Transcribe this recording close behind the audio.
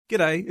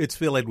G'day, it's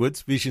Phil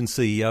Edwards, Vision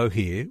CEO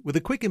here, with a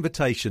quick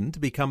invitation to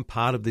become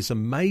part of this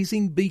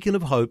amazing beacon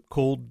of hope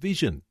called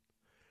Vision.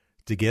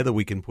 Together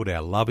we can put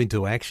our love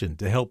into action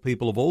to help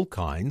people of all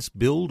kinds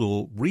build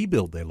or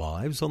rebuild their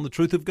lives on the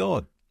truth of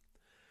God.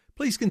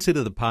 Please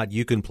consider the part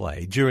you can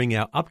play during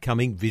our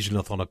upcoming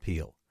Visionathon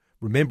appeal,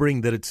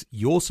 remembering that it's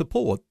your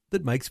support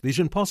that makes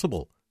Vision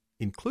possible,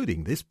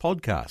 including this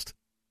podcast.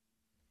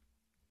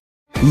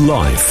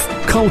 Life,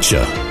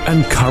 culture,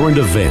 and current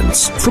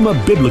events from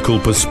a biblical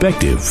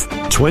perspective.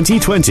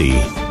 2020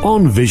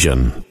 on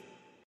Vision.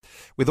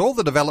 With all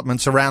the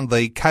developments around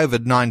the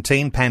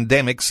COVID-19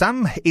 pandemic,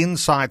 some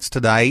insights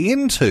today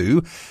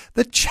into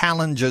the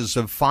challenges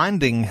of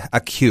finding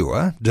a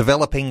cure,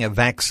 developing a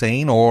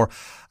vaccine, or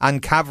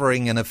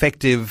uncovering an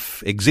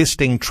effective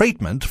existing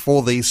treatment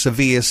for the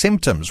severe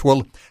symptoms.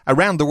 Well,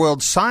 around the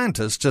world,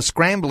 scientists are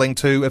scrambling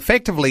to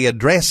effectively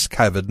address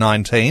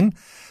COVID-19.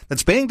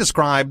 It's being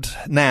described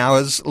now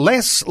as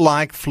less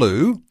like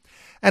flu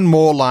and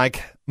more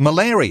like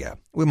malaria.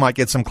 We might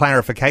get some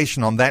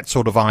clarification on that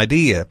sort of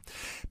idea.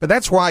 But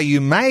that's why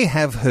you may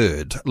have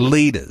heard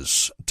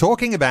leaders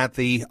talking about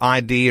the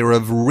idea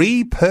of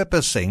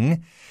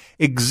repurposing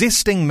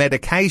existing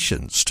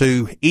medications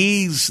to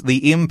ease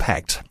the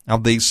impact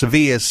of the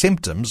severe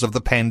symptoms of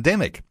the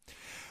pandemic.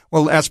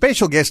 Well, our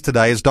special guest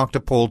today is Dr.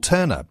 Paul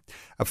Turner,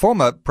 a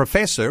former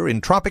professor in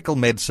tropical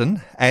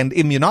medicine and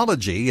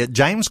immunology at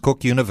James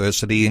Cook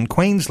University in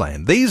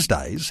Queensland. These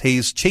days,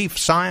 he's chief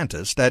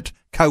scientist at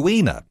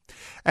Coena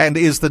and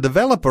is the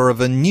developer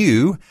of a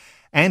new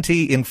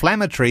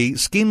anti-inflammatory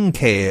skin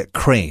care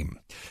cream.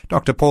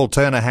 Dr. Paul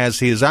Turner has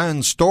his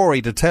own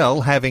story to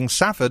tell, having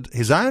suffered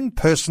his own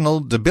personal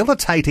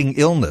debilitating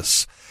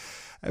illness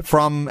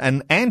from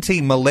an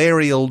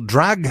anti-malarial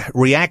drug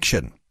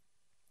reaction.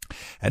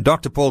 And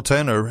Dr. Paul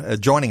Turner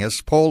joining us.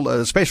 Paul,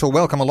 a special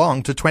welcome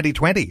along to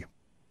 2020.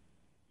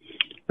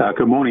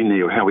 Good morning,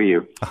 Neil. How are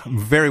you?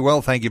 Very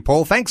well, thank you,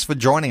 Paul. Thanks for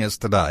joining us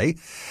today.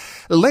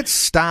 Let's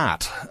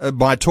start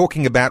by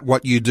talking about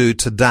what you do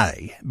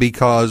today,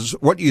 because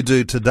what you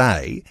do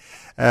today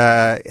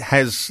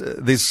has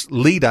this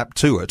lead up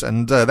to it,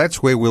 and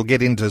that's where we'll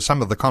get into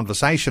some of the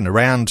conversation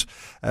around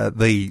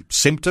the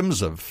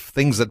symptoms of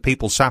things that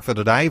people suffer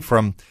today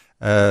from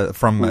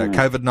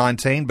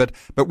COVID-19,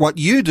 but what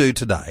you do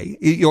today,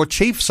 you're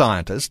chief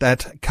scientist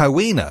at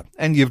Coena,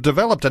 and you've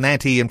developed an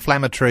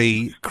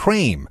anti-inflammatory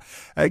cream.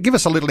 Give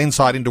us a little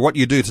insight into what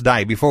you do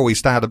today before we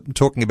start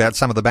talking about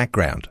some of the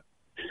background.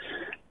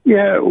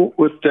 Yeah,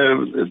 with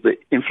the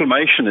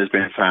inflammation has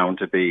been found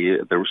to be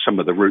some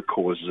of the root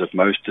causes of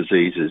most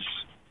diseases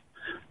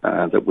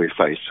that we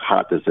face: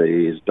 heart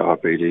disease,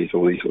 diabetes,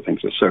 all these sort of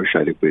things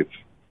associated with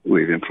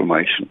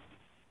inflammation.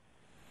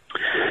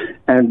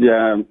 And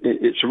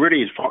it's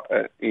really,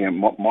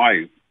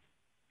 my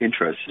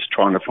interest is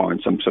trying to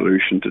find some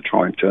solution to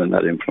try and turn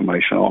that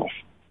inflammation off.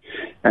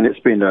 And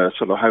it's been a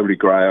sort of holy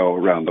grail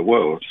around the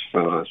world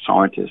for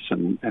scientists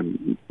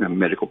and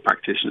medical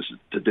practitioners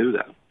to do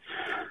that.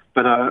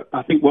 But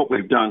I think what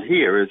we've done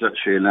here is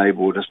actually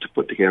enabled us to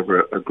put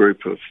together a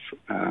group of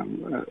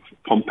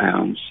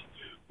compounds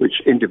which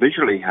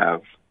individually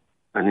have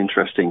an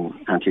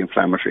interesting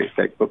anti-inflammatory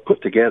effect, but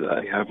put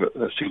together have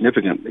a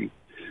significantly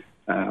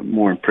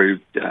more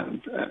improved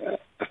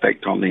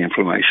effect on the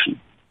inflammation.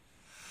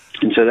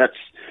 And so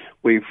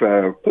we've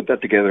put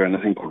that together in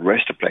a thing called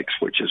Restoplex,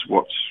 which is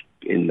what's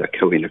in the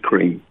Coena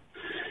cream.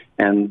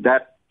 And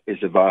that is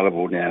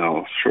available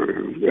now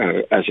through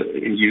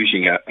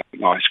using a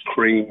nice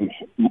cream,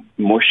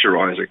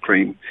 moisturizer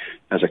cream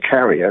as a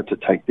carrier to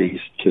take these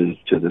to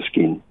the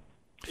skin.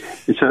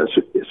 And so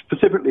it's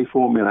specifically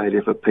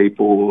formulated for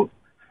people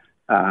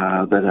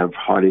that have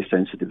highly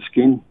sensitive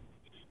skin.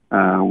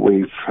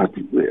 We've had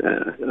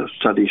a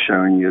study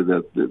showing you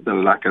the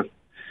lack of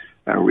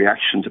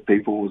reaction to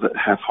people that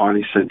have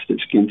highly sensitive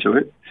skin to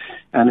it.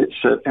 And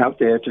it's out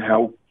there to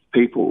help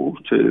people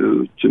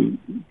to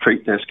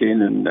treat their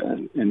skin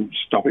and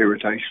stop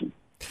irritation.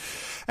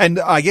 And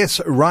I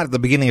guess right at the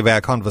beginning of our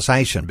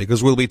conversation,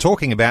 because we'll be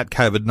talking about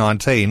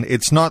COVID-19,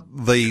 it's not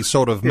the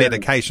sort of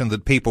medication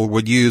that people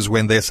would use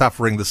when they're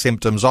suffering the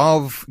symptoms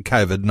of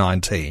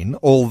COVID-19,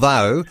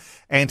 although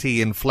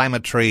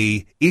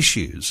anti-inflammatory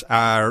issues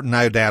are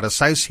no doubt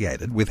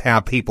associated with how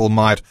people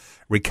might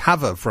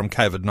recover from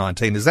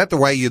COVID-19. Is that the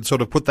way you'd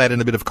sort of put that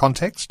in a bit of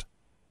context?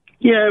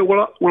 Yeah,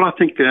 well, I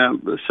think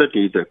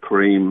certainly the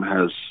cream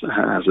has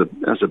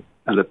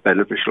a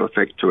beneficial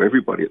effect to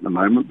everybody at the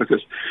moment,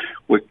 because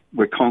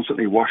we're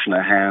constantly washing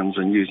our hands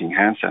and using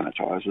hand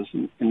sanitizers,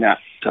 and that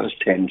does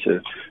tend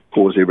to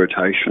cause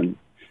irritation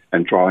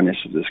and dryness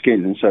of the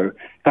skin. And so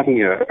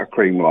having a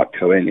cream like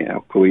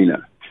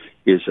Coena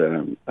is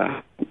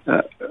a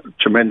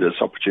tremendous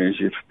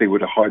opportunity for people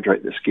to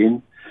hydrate their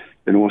skin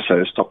and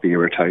also stop the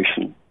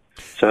irritation.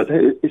 So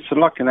it's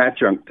like an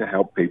adjunct to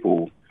help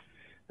people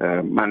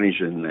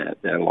managing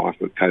their life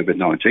with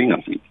COVID-19,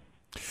 I think.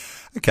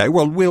 Okay,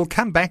 well, we'll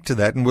come back to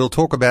that and we'll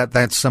talk about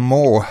that some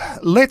more.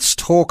 Let's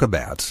talk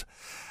about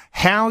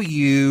how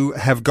you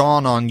have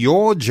gone on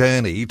your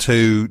journey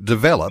to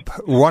develop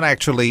what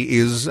actually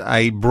is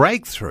a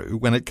breakthrough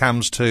when it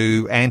comes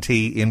to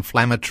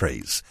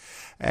anti-inflammatories.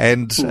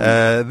 And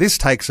this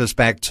takes us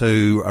back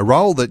to a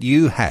role that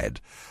you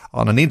had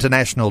on an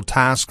international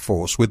task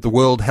force with the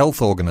World Health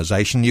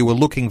Organization. You were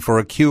looking for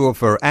a cure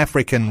for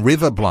African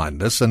river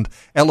blindness and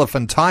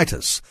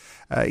elephantitis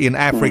in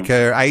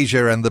Africa,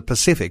 Asia and the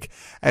Pacific.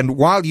 And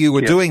while you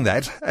were doing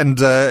that, and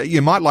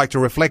you might like to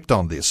reflect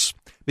on this,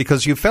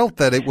 because you felt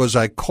that it was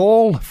a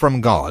call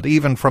from God,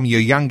 even from your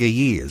younger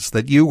years,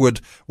 that you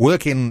would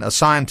work in a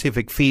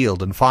scientific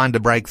field and find a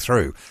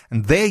breakthrough.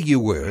 And there you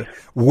were,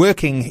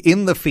 working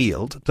in the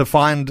field to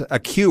find a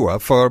cure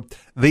for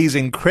these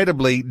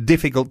incredibly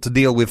difficult to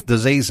deal with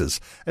diseases.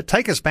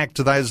 Take us back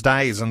to those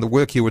days and the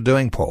work you were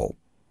doing, Paul.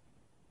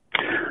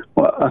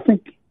 Well, I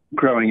think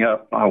growing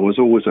up, I was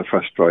always a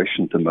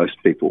frustration to most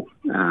people.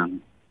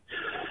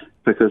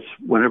 Because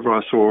whenever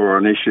I saw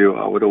an issue,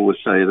 I would always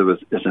say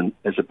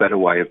there's a better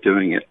way of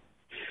doing it.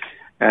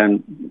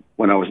 And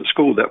when I was at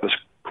school, that was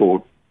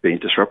called being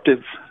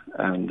disruptive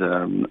and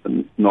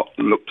not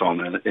looked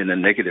on in a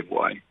negative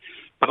way.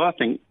 But I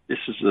think this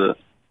is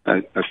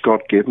a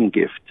God-given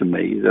gift to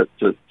me that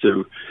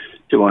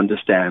to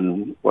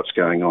understand what's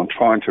going on,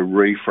 trying to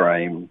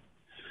reframe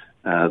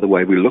the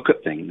way we look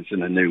at things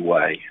in a new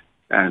way.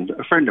 And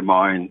a friend of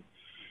mine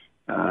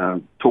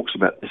talks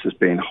about this as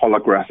being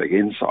holographic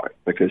insight,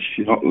 because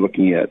you're not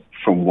looking at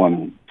from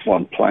one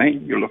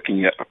plane, you're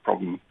looking at a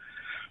problem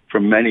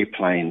from many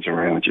planes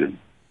around you.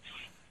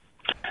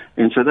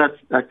 And so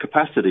that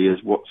capacity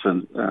is what's,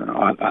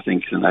 I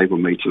think, has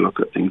enabled me to look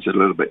at things a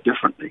little bit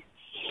differently.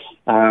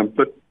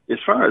 But as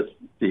far as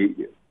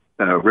the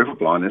river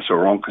blindness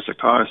or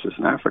onchocerciasis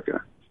in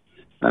Africa,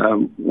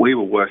 we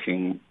were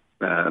working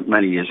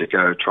many years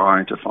ago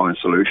trying to find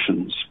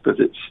solutions, because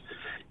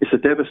it's a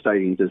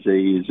devastating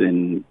disease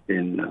in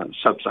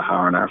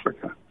sub-Saharan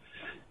Africa.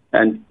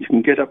 And you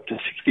can get up to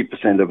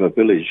 60% of a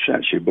village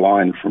actually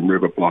blind from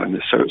river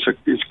blindness. So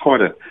it's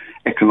quite an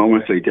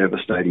economically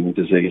devastating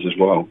disease as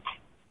well.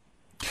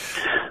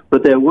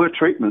 But there were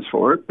treatments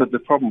for it, but the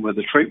problem with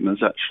the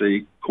treatments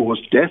actually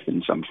caused death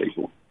in some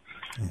people.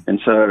 And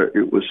so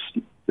it was,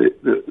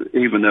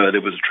 even though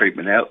there was a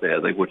treatment out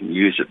there, they wouldn't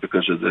use it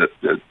because of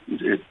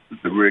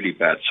the really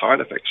bad side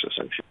effects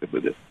associated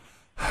with it.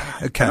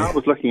 Okay. And I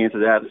was looking into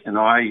that, and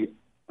I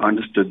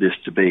understood this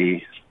to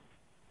be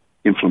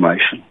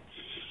inflammation.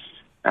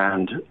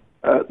 And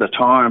at the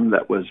time,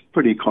 that was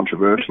pretty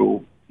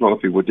controversial. A lot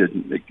of people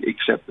didn't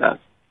accept that.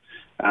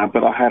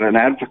 But I had an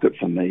advocate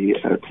for me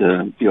at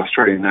the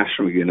Australian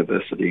National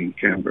University in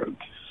Canberra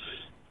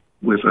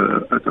with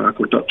a guy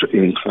called Dr.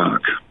 Ian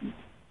Clark.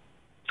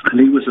 And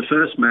he was the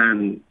first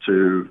man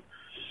to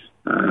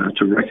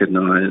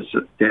recognise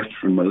that death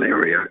from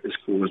malaria is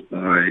caused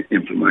by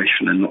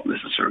inflammation and not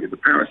necessarily the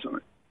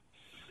parasite.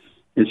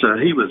 And so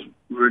he was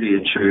really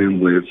in tune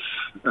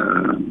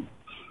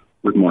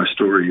with my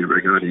story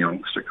regarding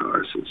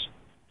onchocerciasis.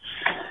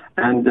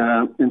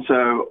 And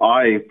so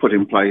I put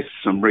in place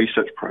some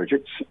research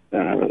projects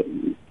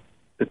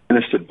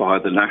administered by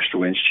the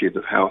National Institute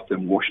of Health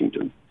in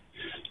Washington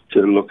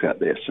to look at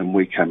this, and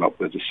we came up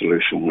with a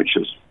solution which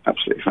is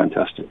absolutely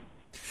fantastic.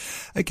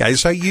 Okay,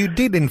 so you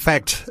did, in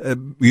fact,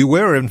 you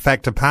were in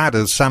fact a part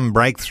of some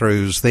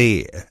breakthroughs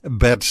there,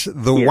 but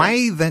the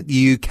way that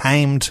you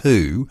came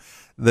to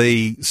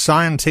the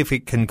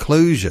scientific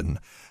conclusion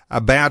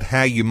about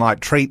how you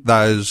might treat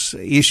those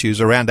issues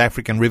around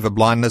African river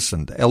blindness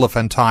and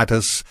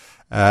elephantitis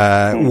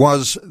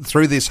was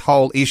through this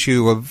whole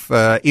issue of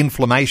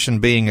inflammation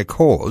being a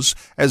cause.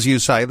 As you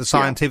say, the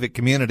scientific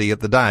community at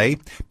the day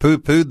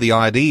poo-pooed the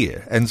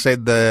idea and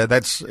said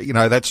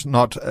that's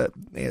not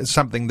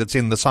something that's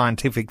in the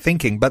scientific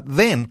thinking. But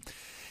then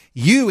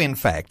you, in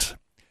fact,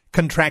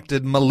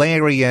 contracted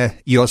malaria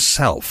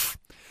yourself.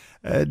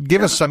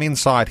 Give us some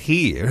insight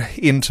here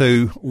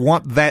into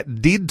what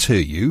that did to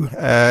you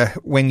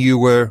when you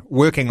were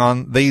working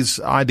on these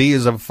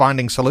ideas of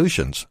finding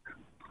solutions.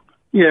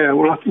 Yeah,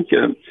 well, I think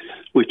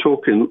we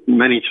talk in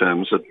many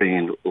terms of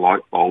being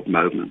light bulb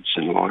moments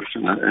in life,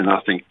 and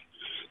I think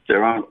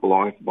there aren't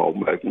light bulb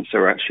moments,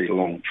 they're actually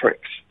long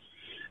treks.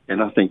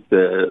 And I think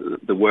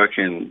the work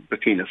in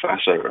Burkina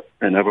Faso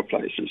and other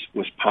places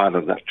was part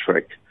of that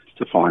trek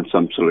to find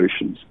some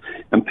solutions.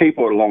 And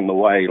people along the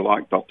way,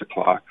 like Dr.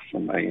 Clark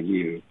from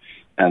ANU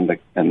and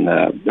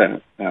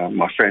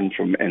my friend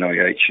from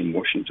NIH in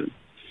Washington,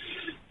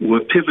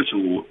 were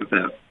pivotal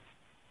about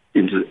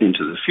into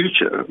the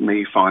future of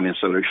me finding a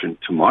solution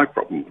to my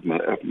problem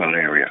of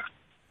malaria.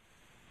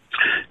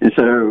 And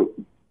so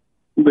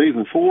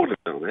moving forward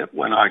a little bit,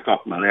 when I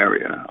got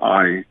malaria,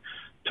 I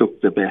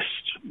took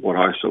what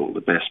I saw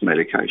the best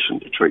medication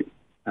to treat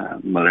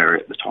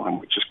malaria at the time,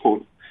 which is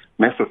called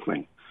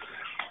mefloquine.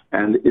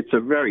 And it's a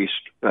very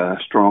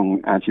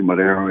strong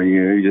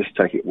anti-malaria. You just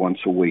take it once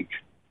a week.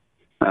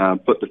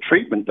 But the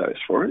treatment dose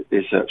for it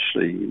is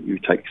actually you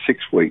take 6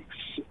 weeks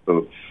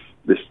of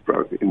this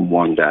drug in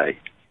one day.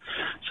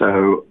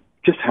 So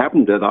just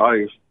happened that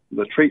I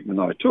the treatment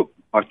I took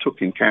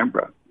in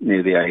Canberra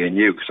near the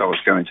ANU, because I was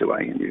going to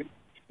ANU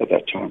at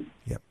that time.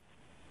 Yep.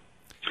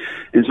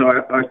 And so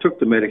I took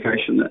the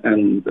medication,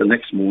 and the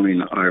next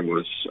morning I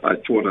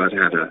thought I'd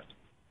had a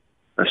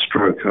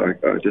stroke.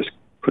 I just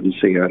couldn't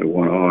see out of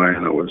one eye,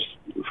 and I was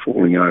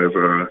falling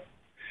over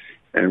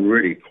and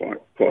really quite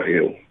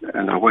ill.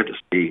 And I went to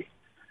see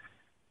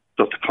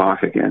Dr.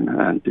 Clark again,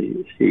 and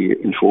he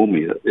informed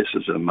me that this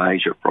is a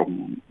major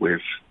problem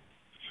with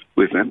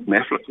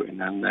mefloquine,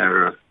 and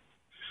there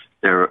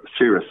are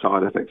serious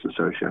side effects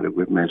associated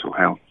with mental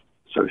health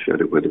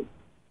associated with it.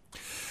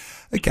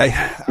 Okay,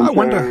 I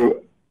wonder.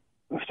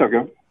 Sorry,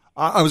 go.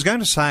 I was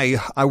going to say,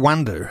 I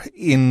wonder,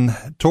 in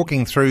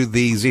talking through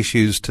these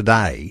issues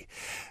today,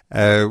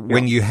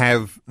 when you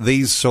have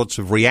these sorts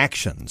of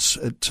reactions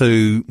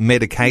to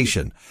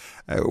medication,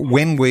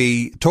 when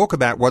we talk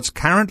about what's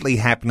currently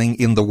happening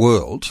in the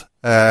world,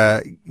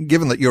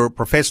 given that you're a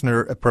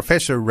professor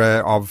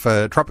of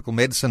tropical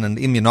medicine and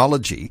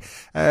immunology,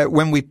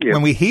 when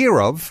we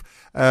hear of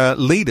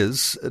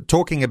leaders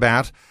talking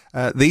about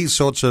these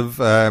sorts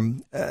of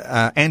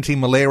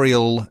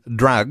anti-malarial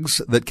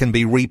drugs that can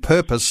be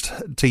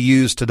repurposed to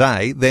use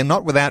today, they're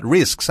not without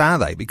risks, are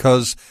they?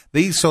 Because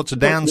these sorts of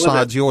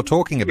downsides you're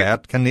talking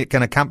about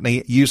can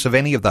accompany use of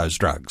any of those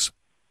drugs.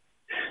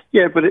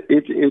 Yeah, but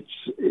it's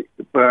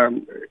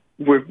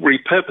we're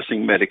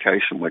repurposing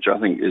medication, which I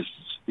think is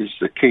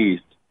the key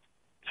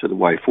to the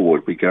way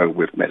forward we go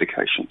with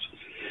medications.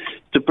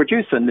 To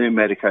produce a new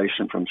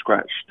medication from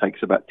scratch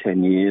takes about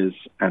 10 years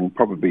and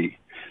probably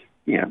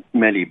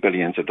many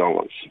billions of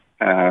dollars.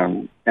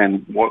 And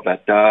what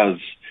that does,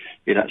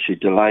 it actually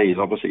delays,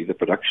 obviously, the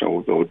production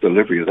or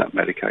delivery of that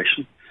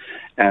medication.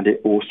 And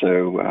it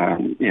also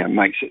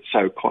makes it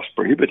so cost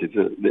prohibitive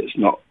that it's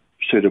not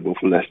suitable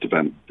for less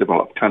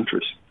developed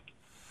countries.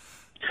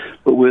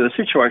 But with a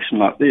situation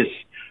like this,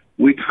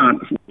 we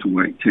can't afford to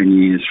wait 10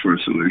 years for a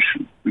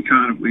solution. We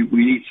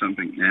need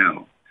something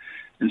now.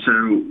 And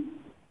so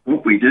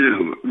what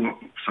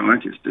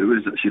scientists do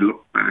is actually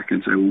look back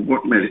and say, well,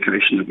 what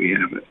medication do we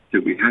have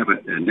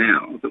it there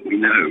now that we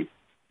know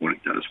what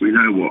it does? We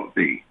know what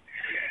the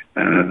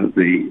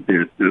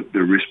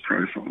risk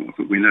profile of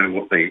it. We know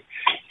what the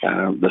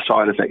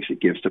side effects it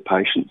gives to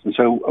patients. And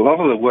so a lot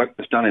of the work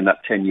that's done in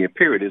that 10-year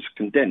period is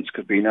condensed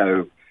because we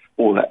know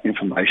all that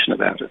information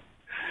about it.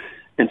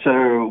 And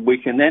so we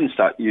can then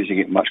start using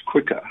it much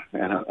quicker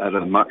and at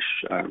a much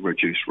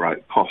reduced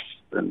rate cost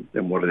than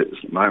what it is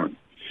at the moment.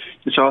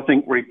 And so I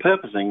think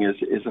repurposing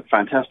is a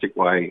fantastic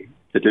way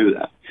to do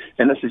that.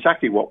 And that's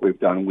exactly what we've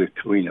done with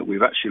Kawina.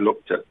 We've actually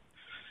looked at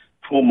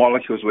 4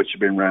 molecules which have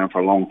been around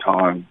for a long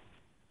time,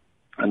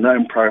 a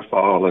known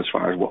profile as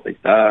far as what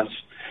it does.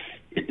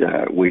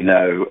 We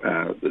know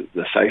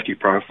the safety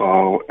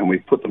profile, and we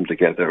put them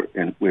together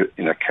in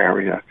a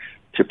carrier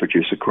to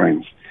produce a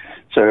cream.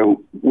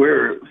 So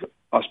we're,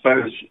 I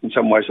suppose, in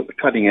some ways at the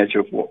cutting edge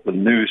of what the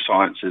new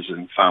science is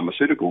in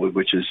pharmaceutical,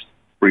 which is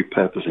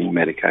repurposing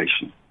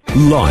medication.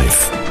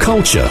 Life,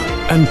 culture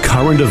and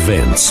current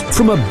events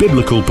from a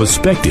biblical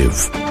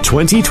perspective.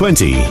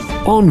 2020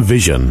 on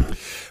Vision.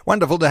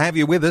 Wonderful to have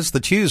you with us, the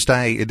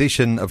Tuesday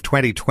edition of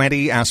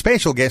 2020. Our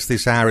special guest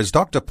this hour is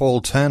Dr.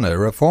 Paul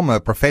Turner, a former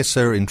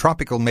professor in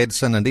tropical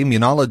medicine and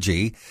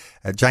immunology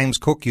at James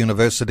Cook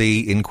University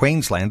in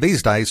Queensland.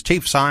 These days,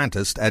 chief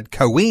scientist at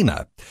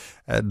Kawina.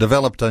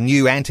 Developed a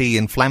new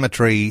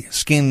anti-inflammatory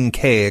skin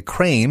care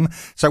cream.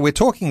 So we're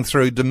talking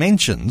through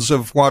dimensions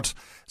of what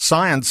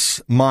science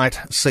might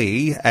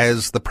see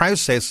as the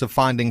process of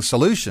finding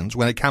solutions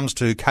when it comes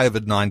to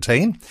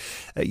COVID-19.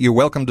 You're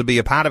welcome to be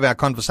a part of our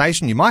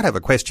conversation. You might have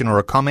a question or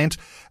a comment.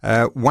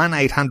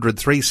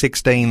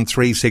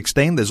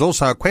 1-800-316-316. There's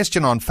also a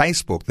question on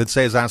Facebook that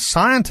says, are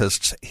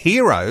scientists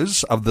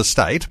heroes of the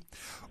state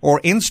or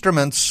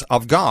instruments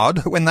of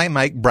God when they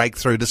make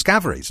breakthrough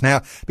discoveries?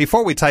 Now,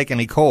 before we take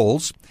any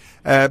calls,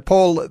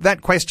 Paul,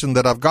 that question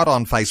that I've got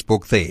on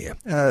Facebook there,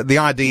 the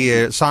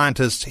idea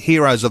scientists,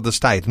 heroes of the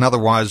state, and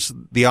otherwise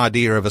the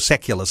idea of a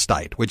secular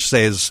state, which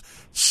says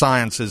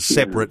science is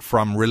separate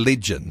from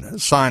religion,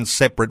 science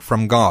separate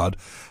from God,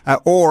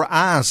 or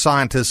are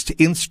scientists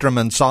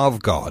instruments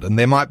of God? And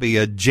there might be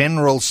a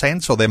general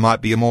sense or there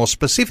might be a more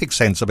specific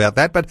sense about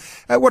that, but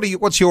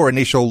what's your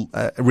initial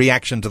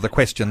reaction to the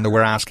question that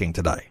we're asking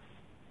today?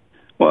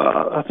 Well,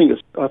 I think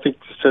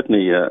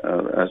certainly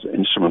as an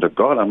instrument of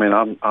God. I mean,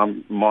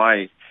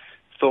 my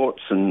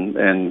thoughts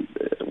and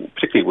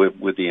particularly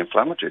with the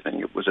inflammatory thing,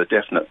 it was a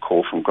definite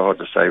call from God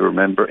to say,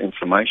 remember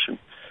inflammation.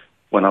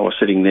 When I was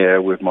sitting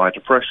there with my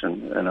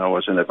depression and I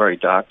was in a very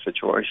dark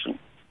situation,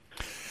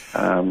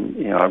 I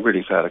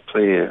really felt a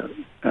clear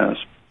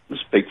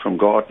speak from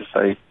God to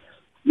say,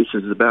 this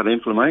is about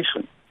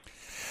inflammation.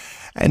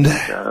 And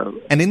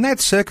in that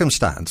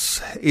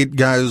circumstance, it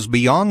goes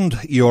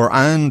beyond your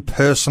own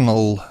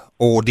personal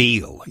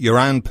ordeal, your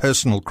own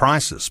personal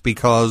crisis,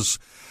 because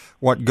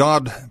what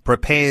God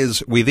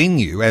prepares within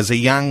you as a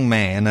young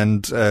man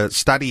and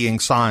studying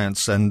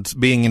science and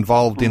being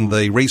involved in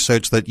the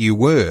research that you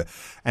were,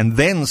 and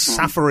then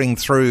suffering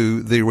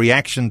through the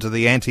reaction to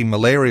the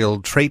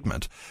anti-malarial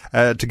treatment,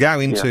 to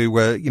go into,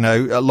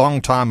 a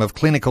long time of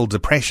clinical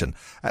depression.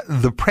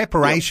 The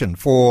preparation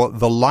for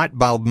the light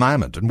bulb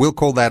moment, and we'll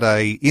call that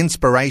a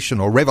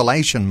inspiration or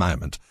revelation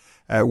moment,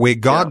 where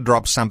God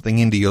drops something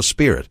into your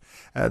spirit.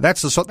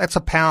 That's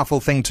a powerful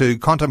thing to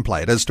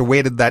contemplate as to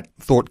where did that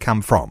thought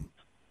come from.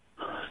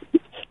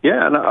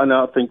 Yeah, and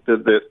I think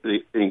that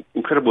the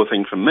incredible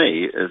thing for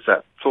me is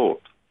that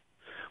thought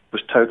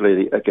was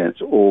totally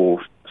against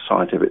all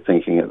scientific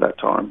thinking at that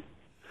time.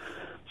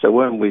 So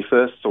when we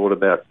first thought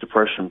about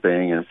depression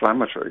being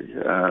inflammatory,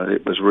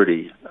 it was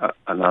really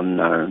an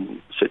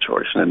unknown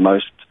situation, and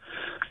most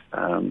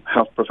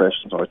health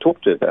professionals I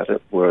talked to about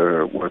it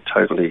were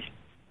totally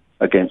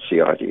against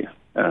the idea.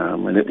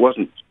 And it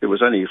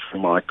was only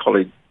from my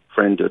colleague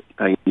friend at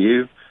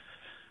ANU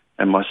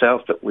and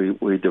myself that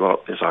we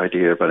developed this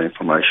idea about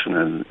inflammation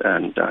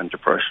and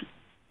depression.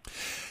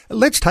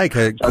 Let's take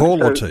a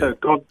call or two. So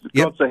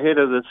God's ahead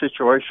of the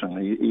situation.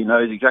 He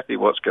knows exactly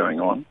what's going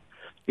on.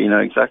 He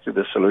knows exactly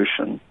the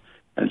solution.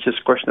 And it's just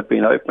a question of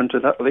being open to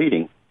that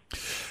leading.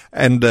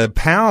 And a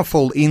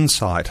powerful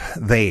insight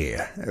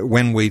there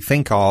when we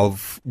think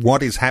of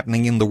what is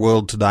happening in the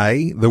world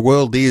today. The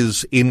world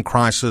is in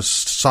crisis.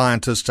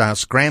 Scientists are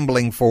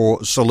scrambling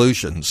for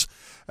solutions.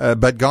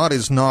 But God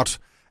is not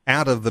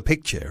out of the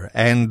picture,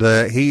 and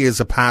He is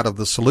a part of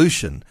the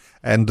solution.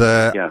 And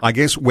I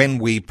guess when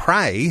we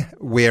pray,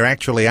 we're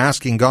actually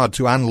asking God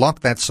to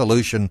unlock that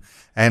solution,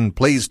 and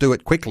please do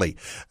it quickly.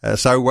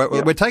 So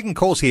we're taking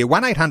calls here,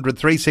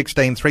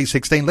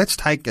 1-800-316-316. Let's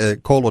take a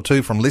call or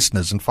two from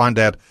listeners and find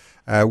out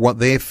what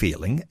they're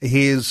feeling.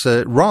 Here's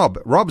Rob.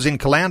 Rob's in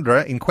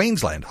Caloundra in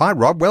Queensland. Hi,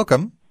 Rob.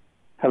 Welcome.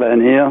 Hello,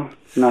 Neil.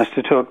 Nice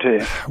to talk to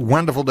you.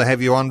 Wonderful to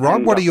have you on,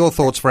 Rob. What are your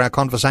thoughts for our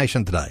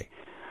conversation today?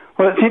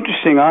 Well, it's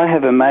interesting. I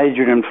have a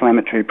major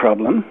inflammatory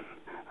problem.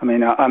 I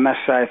mean, I must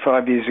say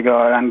 5 years ago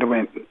I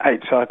underwent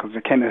 8 cycles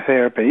of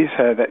chemotherapy,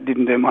 so that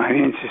didn't do my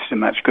immune system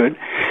much good.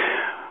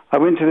 I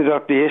went to the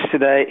doctor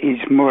yesterday.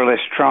 He's more or less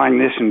trying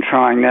this and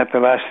trying that. The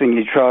last thing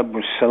he tried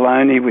was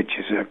Saloni, which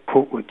is a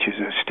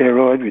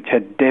steroid, which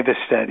had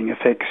devastating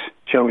effects,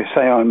 shall we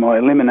say, on my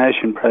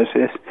elimination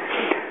process.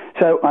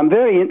 So I'm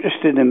very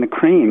interested in the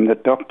cream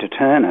that Dr.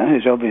 Turner,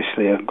 who's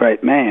obviously a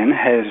great man,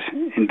 has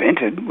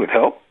invented with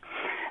help.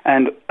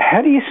 And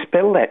how do you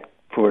spell that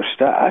for a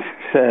start?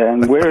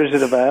 And where is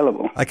it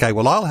available? Okay,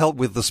 well, I'll help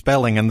with the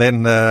spelling, and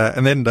then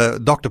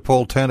Dr.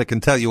 Paul Turner can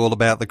tell you all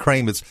about the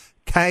cream. It's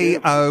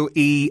Koena.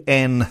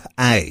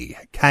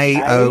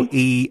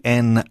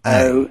 Koena.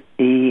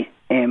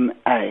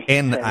 Oema.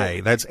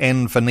 N-A. That's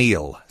N for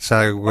Neil.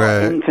 So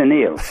N for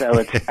Neil. So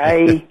it's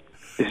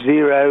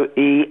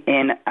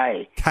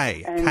A0ENA.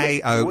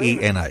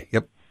 Koena.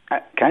 Yep.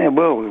 Okay,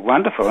 well,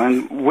 wonderful.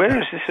 And where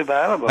is this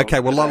available?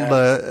 Okay, well,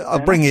 I'll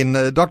bring in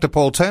Dr.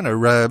 Paul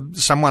Turner,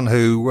 someone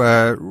who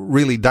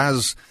really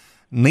does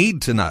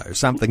need to know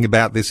something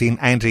about this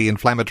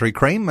anti-inflammatory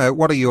cream.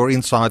 What are your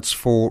insights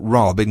for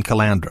Rob in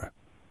Caloundra?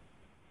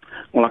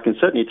 Well, I can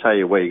certainly tell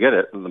you where you get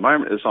it. At the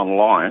moment, it's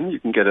online. You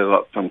can get it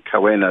up from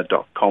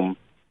koena.com.au,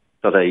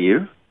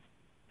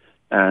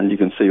 and you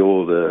can see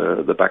all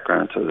the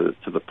background to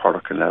the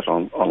product and that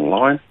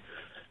online.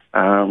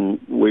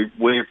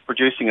 We're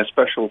producing a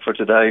special for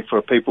today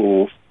for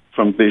people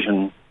from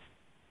Vision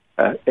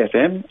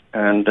FM,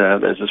 and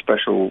there's a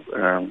special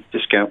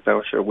discount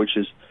voucher, which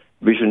is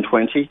Vision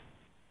 20,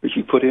 which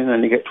you put in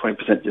and you get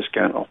 20%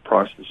 discount off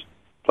prices,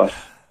 plus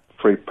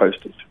free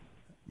postage.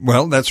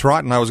 Well, that's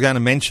right, and I was going to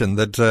mention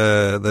that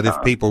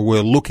if people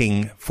were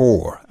looking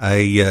for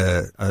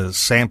a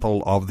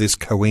sample of this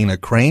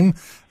Koena cream,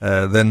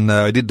 then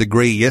I did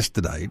agree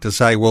yesterday to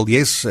say, well,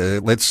 yes,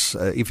 let's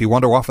if you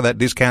want to offer that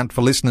discount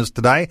for listeners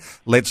today,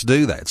 let's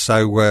do that.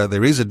 So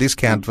there is a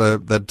discount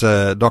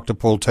that Dr.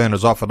 Paul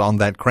Turner's offered on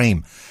that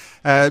cream.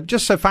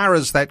 Just so far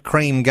as that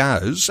cream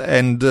goes,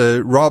 and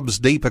Rob's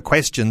deeper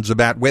questions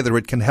about whether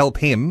it can help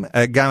him,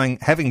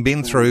 having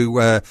been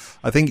through, I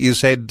think you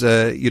said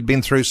you'd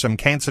been through some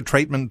cancer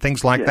treatment,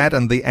 things like that,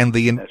 and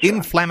the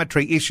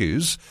inflammatory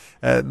issues.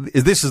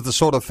 This is the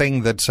sort of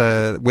thing that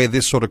where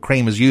this sort of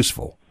cream is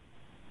useful.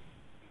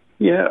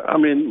 Yeah, I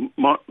mean,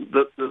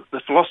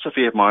 the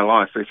philosophy of my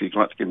life, if you'd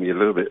like to give me a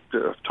little bit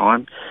of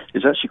time,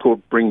 is actually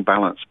called Bring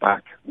Balance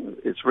Back.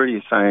 It's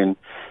really saying,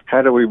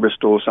 how do we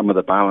restore some of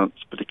the balance,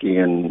 particularly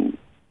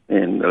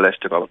in the less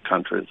developed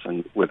countries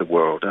and with the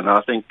world? And I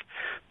think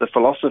the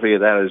philosophy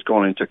of that has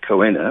gone into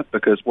Koena,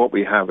 because what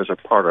we have is a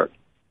product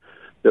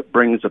that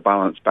brings the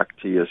balance back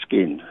to your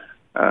skin.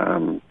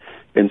 And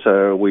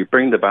so we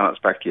bring the balance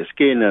back to your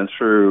skin, and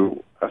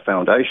through a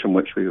foundation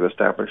which we've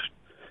established,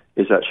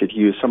 is actually to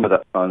use some of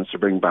that funds to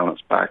bring balance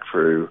back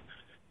through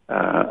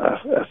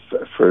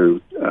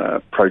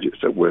projects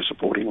that we're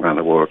supporting around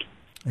the world.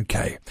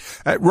 Okay.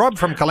 Rob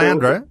from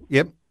Caloundra,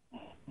 yep.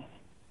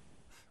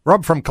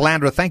 Rob from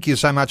Caloundra, thank you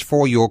so much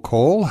for your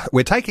call.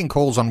 We're taking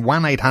calls on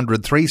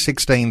 1800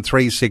 316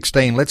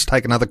 316. Let's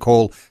take another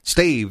call.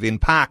 Steve in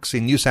Parkes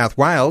in New South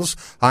Wales.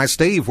 Hi,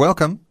 Steve.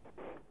 Welcome.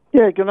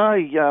 Yeah, good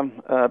day,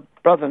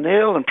 Brother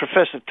Neil and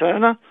Professor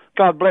Turner.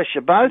 God bless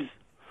you both.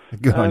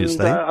 Good on you,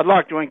 Steve. I'd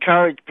like to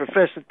encourage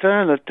Professor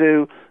Turner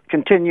to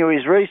continue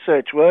his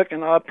research work,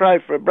 and I pray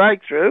for a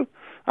breakthrough.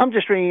 I'm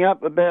just ringing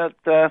up about,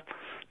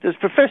 does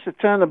Professor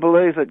Turner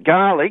believe that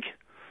garlic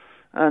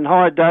and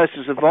high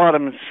doses of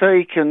vitamin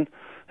C can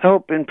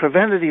help in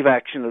preventative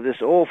action of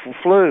this awful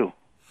flu?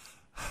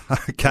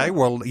 Okay,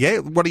 well, yeah.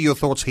 What are your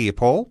thoughts here,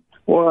 Paul?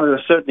 Well,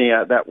 certainly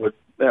that would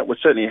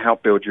certainly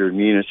help build your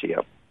immunity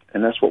up,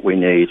 and that's what we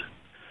need.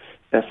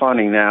 They're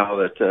finding now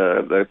that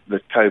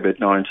the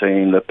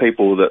COVID-19, the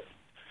people that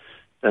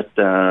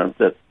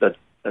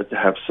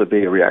have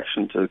severe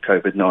reaction to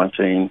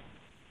COVID-19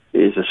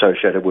 is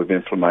associated with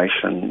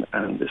inflammation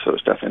and this sort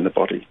of stuff in the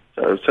body.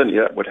 So certainly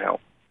that would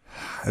help.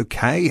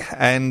 Okay,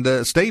 and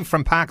Steve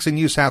from Parkes in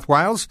New South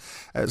Wales.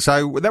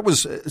 So that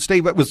was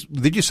Steve. It was.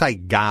 Did you say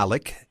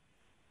garlic?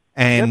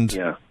 And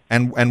yep,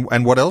 yeah.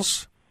 And what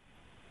else?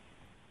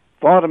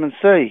 Vitamin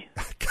C.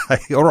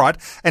 Okay, all right.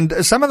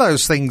 And some of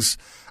those things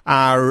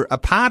are a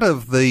part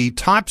of the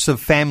types of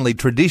family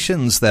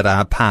traditions that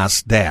are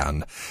passed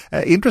down.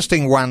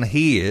 Interesting one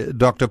here,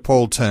 Dr.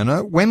 Paul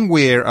Turner. When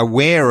we're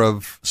aware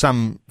of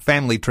some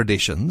family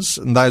traditions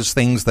and those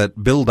things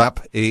that build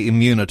up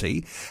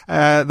immunity,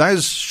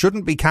 those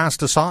shouldn't be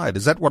cast aside.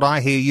 Is that what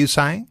I hear you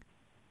saying?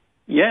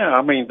 Yeah,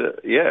 I mean,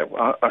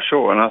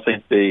 sure. And I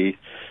think the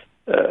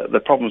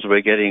problems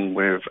we're getting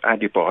with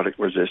antibiotic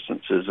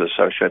resistance is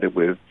associated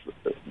with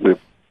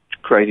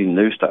creating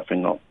new stuff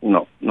and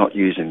not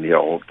using the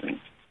old things.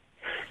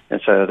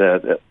 And so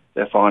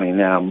they're finding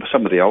now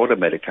some of the older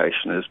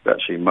medication is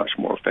actually much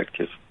more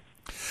effective.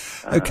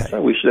 Okay.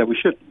 So we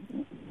should.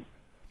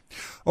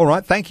 All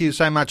right, thank you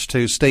so much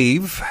to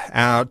Steve.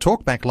 Our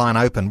talkback line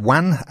open,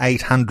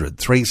 1800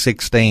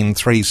 316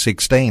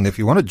 316. If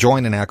you want to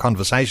join in our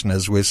conversation,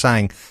 as we're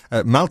saying,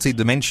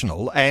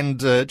 multidimensional, and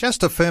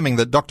just affirming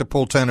that Dr.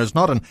 Paul Turner is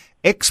not an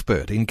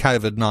expert in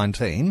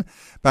COVID-19,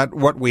 but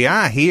what we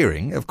are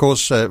hearing, of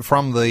course,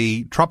 from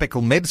the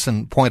tropical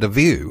medicine point of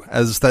view,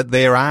 is that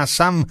there are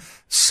some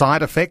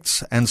side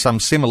effects and some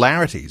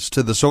similarities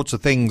to the sorts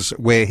of things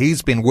where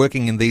he's been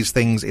working in these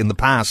things in the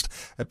past,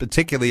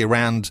 particularly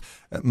around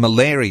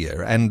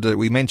malaria, and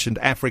we mentioned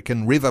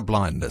African river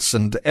blindness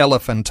and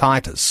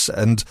elephantitis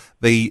and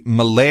the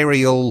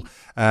malarial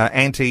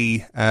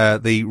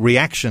the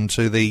reaction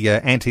to the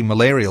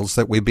anti-malarials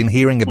that we've been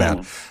hearing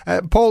about.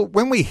 Paul,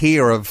 when we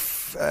hear of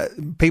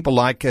people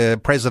like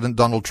President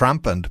Donald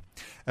Trump and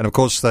of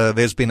course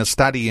there's been a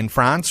study in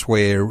France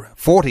where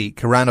 40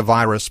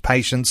 coronavirus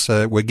patients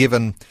were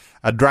given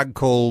a drug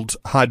called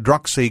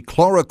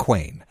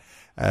hydroxychloroquine.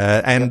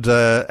 And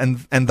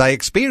they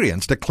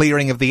experienced a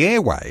clearing of the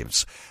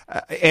airways,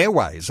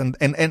 and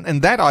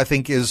that I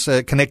think is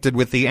connected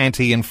with the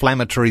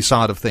anti-inflammatory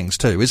side of things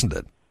too, isn't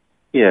it?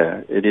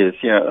 Yeah, it is.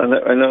 Yeah,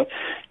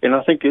 and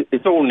I think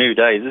it's all new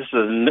days. This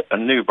is a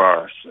new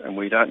virus, and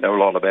we don't know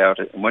a lot about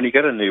it. And when you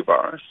get a new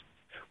virus,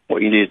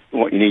 what you need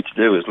to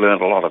do is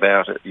learn a lot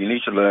about it. You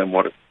need to learn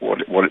what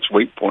its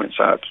weak points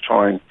are to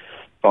try and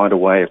find a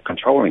way of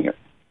controlling it.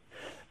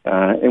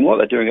 And what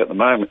they're doing at the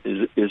moment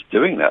is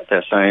doing that.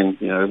 They're saying,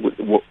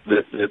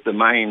 the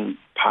main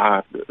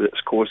part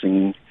that's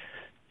causing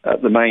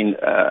the main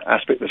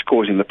aspect that's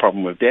causing the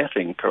problem with death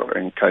in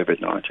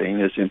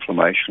COVID-19 is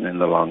inflammation in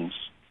the lungs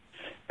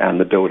and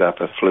the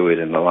build-up of fluid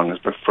in the lungs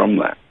from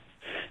that.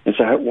 And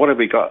so what have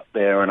we got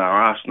there in our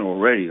arsenal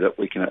already that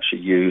we can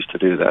actually use to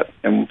do that?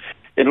 And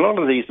in a lot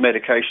of these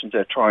medications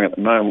they're trying at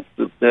the moment,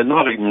 they're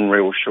not even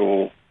real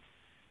sure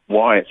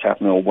why it's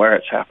happening or where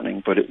it's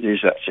happening, but it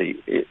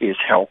is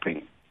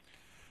helping.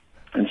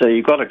 And so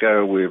you've got to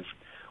go with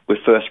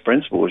first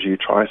principles. You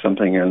try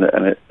something and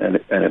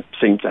it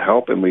seems to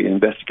help, and we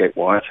investigate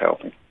why it's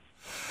helping.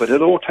 But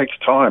it all takes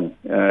time.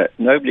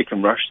 Nobody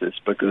can rush this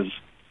because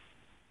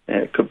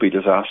it could be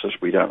disastrous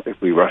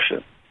if we rush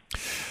it.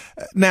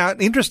 Now, an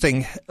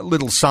interesting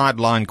little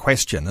sideline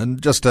question, and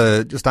just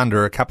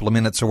under a couple of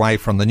minutes away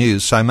from the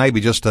news, so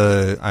maybe just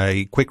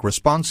a quick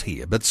response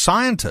here. But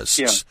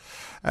scientists,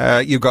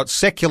 you've got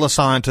secular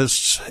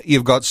scientists,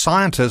 you've got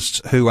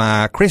scientists who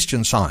are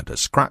Christian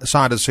scientists,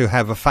 scientists who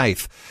have a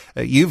faith.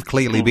 You've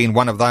clearly been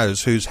one of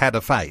those who's had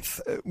a faith.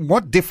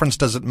 What difference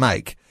does it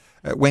make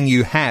when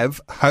you have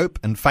hope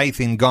and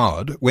faith in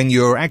God, when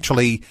you're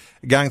actually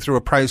going through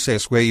a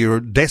process where you're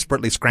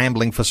desperately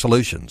scrambling for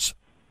solutions?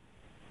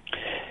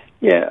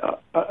 Yeah,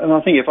 and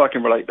I think if I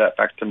can relate that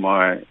back to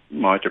my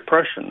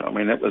depression, I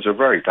mean, it was a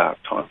very dark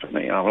time for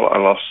me. I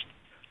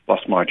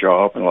lost my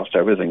job and lost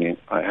everything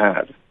I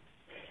had,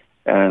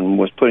 and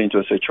was put into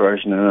a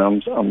situation,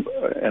 and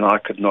I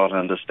could not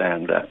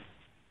understand that.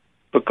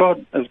 But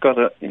God has got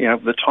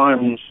the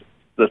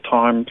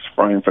time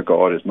frame for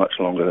God is much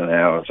longer than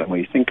ours, and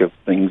we think of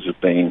things as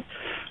being,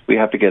 we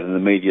have to get an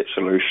immediate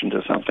solution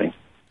to something.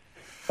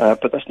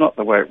 But that's not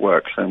the way it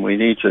works, and we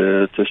need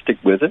to stick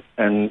with it.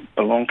 And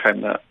along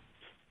came that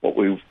what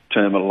we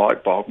term a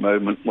light bulb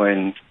moment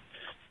when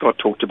God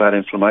talked about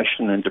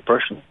inflammation and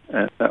depression,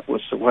 and that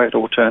was the way it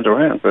all turned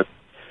around. But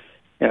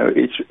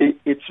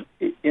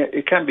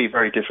it can be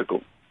very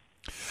difficult.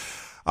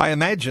 I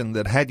imagine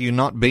that had you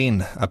not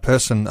been a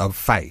person of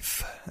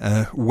faith,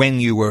 when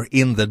you were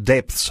in the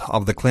depths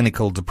of the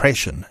clinical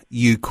depression,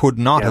 you could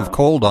not have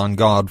called on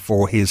God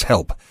for his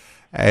help.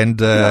 And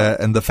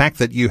the fact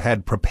that you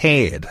had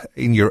prepared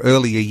in your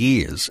earlier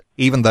years,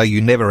 even though you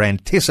never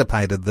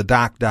anticipated the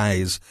dark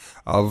days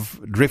of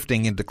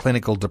drifting into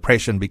clinical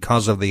depression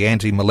because of the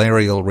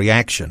anti-malarial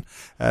reaction,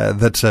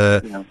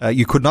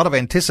 you could not have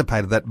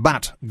anticipated that,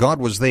 but God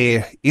was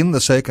there in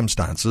the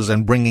circumstances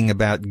and bringing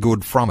about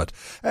good from it.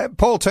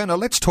 Paul Turner,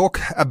 let's talk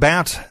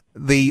about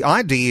the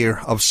idea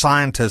of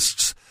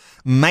scientists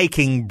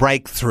making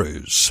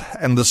breakthroughs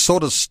and the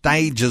sort of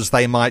stages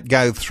they might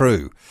go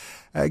through.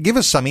 Give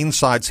us some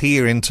insights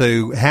here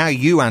into how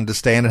you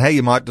understand and how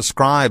you might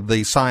describe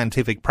the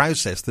scientific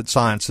process that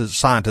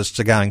scientists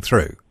are going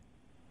through.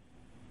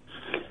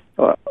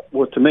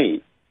 Well, to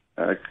me,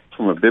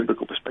 from a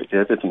biblical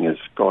perspective, everything is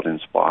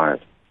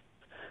God-inspired.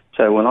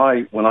 So when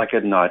I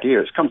get an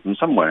idea, it's come from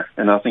somewhere,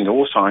 and I think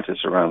all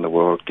scientists around the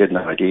world get an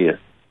idea.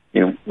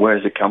 Where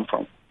does it come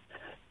from?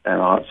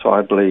 And so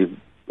I believe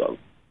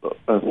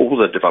all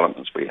the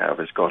developments we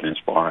have is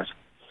God-inspired.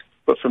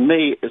 But for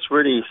me, it's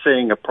really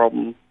seeing a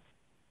problem,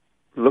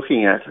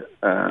 looking at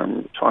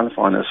trying to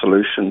find a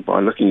solution by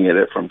looking at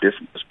it from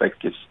different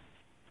perspectives,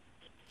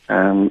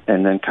 and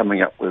then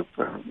coming up with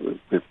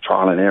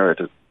trial and error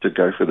to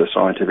go through the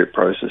scientific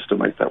process to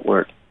make that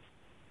work.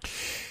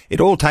 It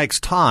all takes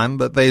time,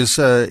 but it's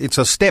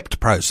a stepped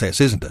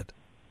process, isn't it?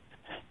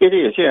 It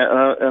is,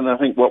 yeah. And I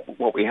think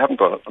what we haven't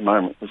got at the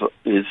moment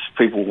is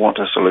people want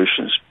a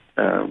solution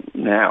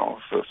now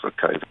for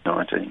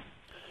COVID-19.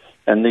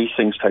 And these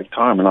things take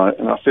time, and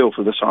I feel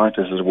for the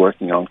scientists who are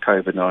working on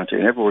COVID-19,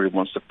 everybody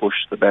wants to push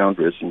the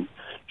boundaries and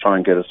try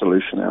and get a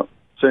solution out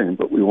soon,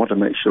 but we want to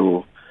make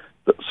sure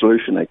that the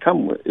solution they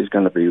come with is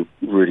going to be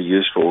really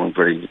useful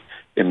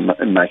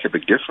and make a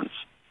big difference.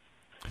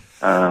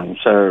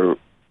 So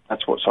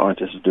that's what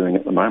scientists are doing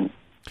at the moment.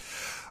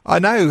 I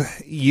know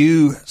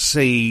you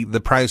see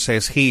the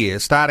process here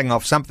starting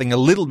off something a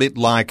little bit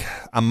like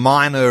a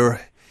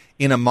miner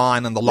in a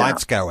mine and the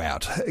lights go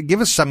out.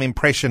 Give us some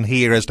impression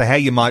here as to how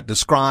you might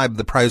describe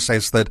the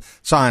process that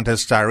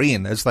scientists are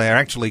in as they are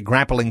actually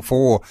grappling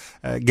for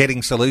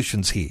getting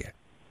solutions here.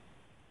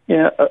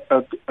 Yeah,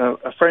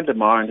 a friend of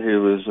mine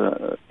who was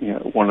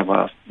one of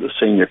the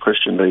senior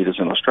Christian leaders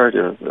in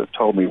Australia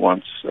told me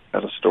once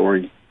at a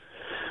story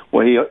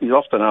where he's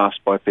often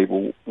asked by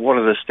people, what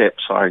are the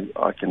steps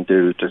I can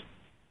do to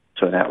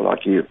turn out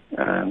like you?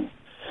 And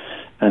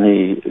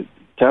he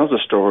tells a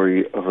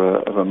story of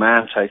a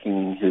man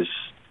taking his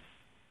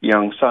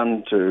young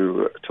son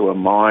to a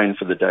mine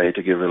for the day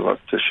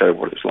to show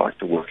what it's like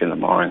to work in a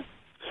mine.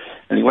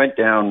 And he went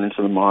down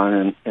into the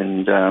mine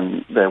and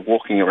they're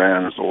walking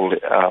around, it's all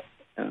lit up,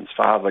 and his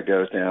father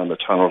goes down the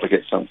tunnel to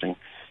get something.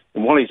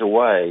 And while he's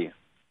away,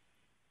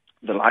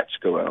 the lights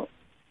go out.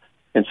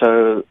 And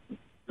so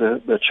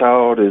the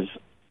child is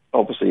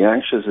obviously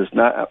anxious. There's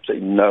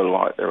absolutely no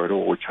light there at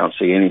all. We can't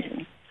see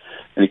anything.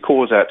 And he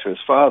calls out to his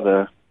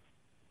father,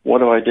 what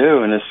do I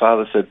do? And his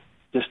father said,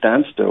 just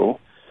stand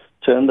still,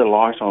 turn the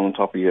light on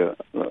top of your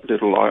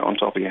little light on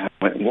top of your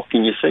helmet, and what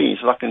can you see? He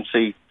said, I can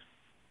see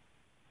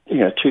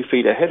 2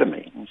 feet ahead of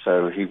me. And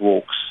so he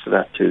walks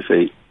that 2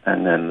 feet,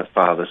 and then the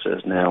father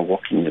says, now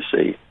what can you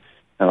see?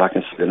 And I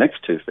can see the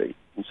next 2 feet.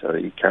 And so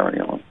you carry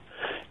on.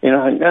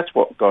 I think that's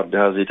what God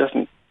does. He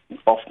doesn't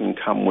often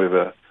come with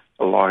a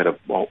light, a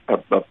bolt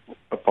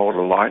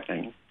of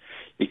lightning.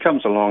 He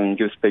comes along and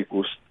gives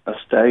people a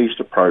staged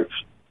approach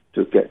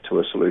to get to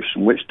a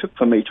solution, which took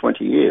for me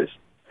 20 years.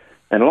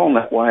 And along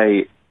that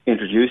way,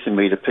 introducing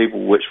me to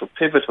people which were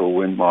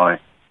pivotal in my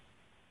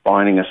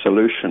finding a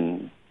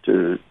solution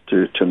to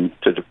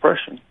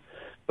depression.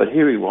 But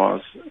here he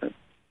was,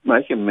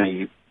 making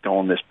me go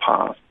on this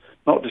path,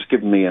 not just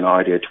giving me an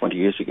idea 20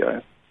 years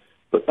ago,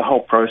 but the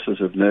whole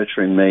process of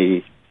nurturing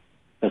me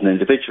as an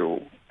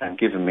individual and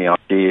giving me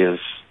ideas,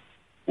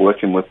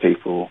 working with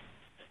people,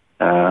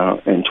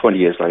 and 20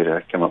 years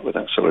later, come up with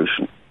that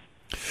solution.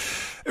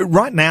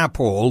 Right now,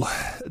 Paul,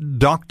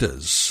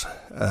 doctors,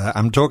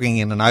 I'm talking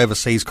in an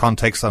overseas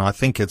context, and I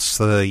think it's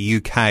the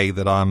UK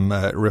that I'm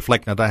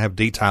reflecting. I don't have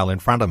detail in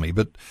front of me,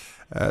 but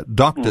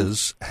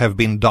doctors have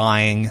been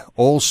dying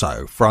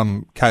also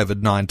from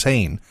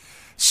COVID-19.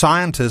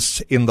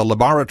 Scientists in the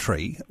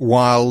laboratory,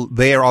 while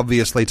they're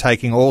obviously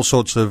taking all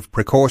sorts of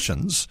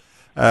precautions,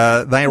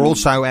 they are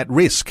also at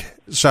risk.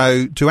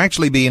 So to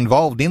actually be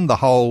involved in the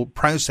whole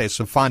process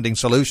of finding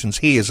solutions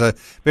here is a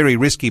very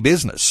risky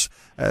business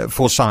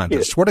for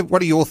scientists. Yes.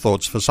 What are your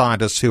thoughts for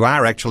scientists who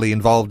are actually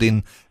involved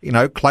in,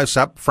 close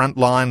up,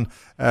 frontline,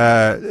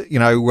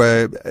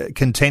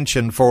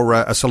 contention for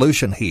a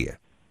solution here?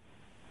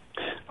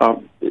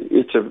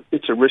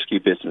 It's a risky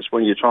business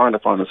when you're trying to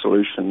find a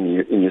solution,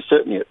 and you're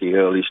certainly at the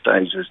early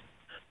stages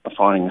of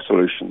finding a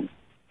solution.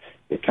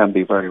 it can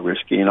be very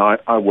risky. And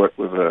I worked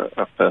with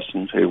a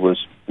person who was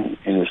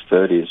in his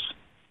 30s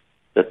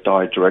that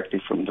died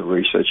directly from the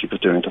research he was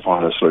doing to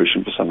find a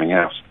solution for something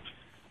else.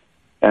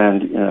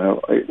 And, you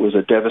know, it was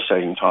a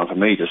devastating time for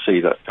me to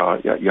see that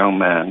young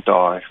man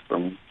die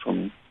from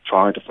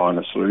trying to find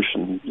a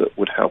solution that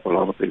would help a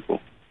lot of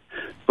people.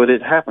 But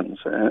it happens,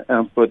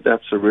 but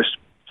that's a risk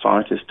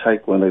scientists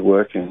take when they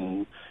work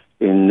in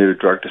new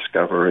drug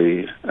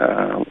discovery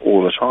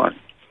all the time.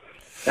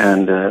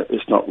 And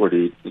it's not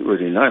really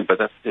known,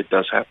 but it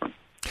does happen.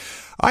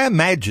 I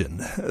imagine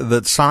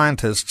that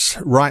scientists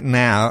right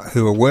now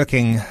who are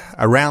working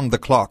around the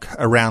clock,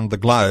 around the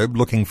globe,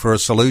 looking for a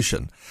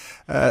solution,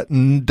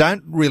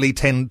 don't really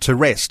tend to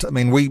rest. I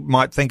mean, we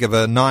might think of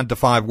a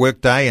 9-to-5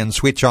 workday and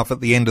switch off at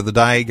the end of the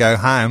day, go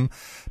home.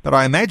 But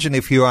I imagine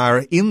if you are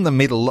in the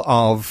middle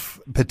of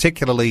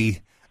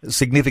particularly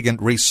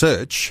significant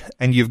research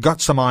and you've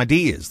got some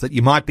ideas that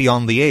you might be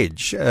on the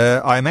edge,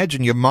 I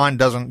imagine your mind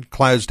doesn't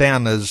close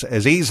down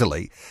as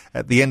easily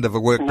at the end of a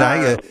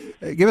workday.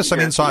 Give us some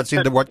insights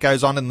into what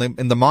goes on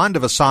in the mind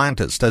of a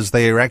scientist as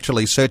they're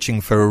actually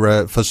searching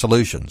for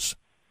solutions.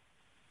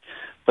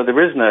 But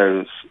there is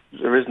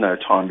no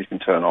time you can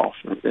turn off.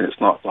 It's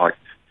not like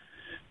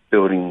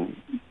building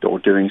or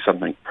doing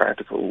something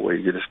practical where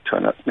you just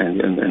turn up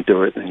and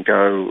do it and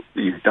go,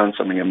 you've done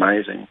something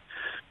amazing.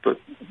 But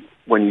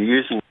when you're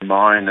using your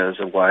mind as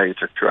a way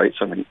to create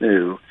something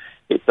new,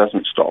 it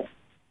doesn't stop.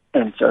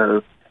 And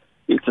so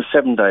it's a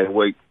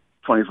 7-day-a-week,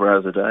 24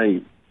 hours a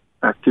day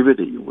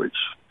activity, which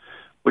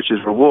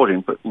is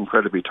rewarding but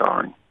incredibly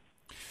tiring.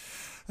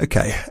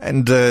 Okay,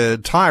 and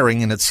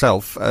tiring in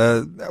itself.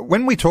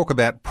 When we talk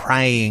about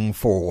praying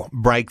for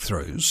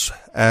breakthroughs,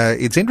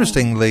 it's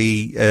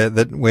interestingly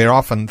that we're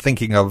often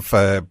thinking of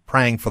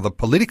praying for the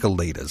political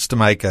leaders to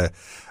make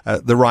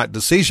the right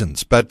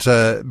decisions. But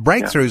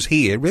breakthroughs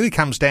here really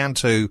comes down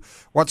to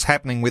what's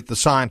happening with the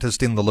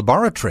scientist in the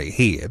laboratory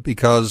here,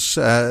 because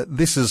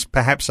this is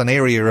perhaps an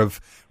area of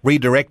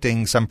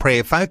redirecting some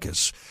prayer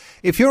focus.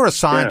 If you're a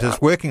scientist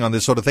working on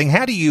this sort of thing,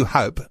 how do you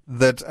hope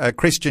that a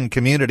Christian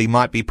community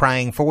might be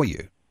praying for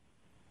you?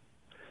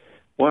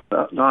 Well,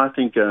 no, I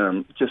think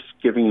just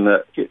given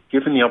the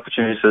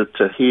opportunity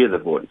to hear the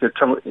voice,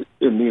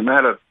 in the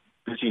amount of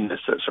busyness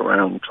that's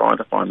around trying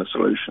to find a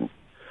solution,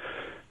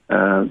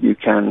 you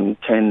can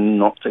tend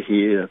not to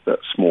hear that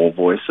small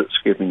voice that's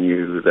giving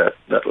you that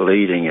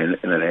leading in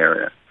an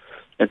area.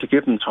 And to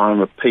give them time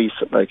of peace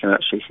that they can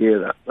actually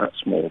hear that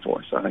small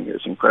voice, I think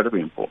is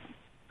incredibly important.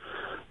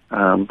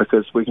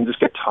 Because we can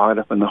just get tied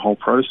up in the whole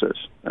process,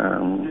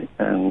 and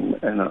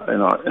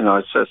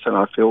I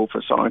feel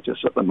for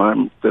scientists at the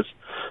moment because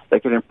they're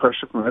getting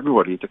pressure from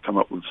everybody to come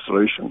up with a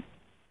solution,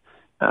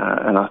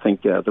 and I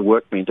think the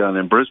work being done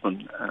in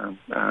Brisbane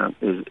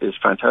is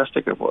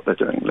fantastic of what they're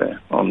doing there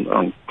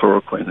on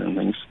chloroquine and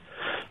things,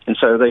 and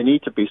so they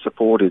need to be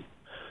supported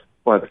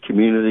by the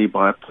community,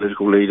 by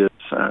political leaders,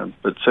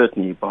 but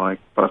certainly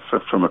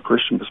from a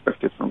Christian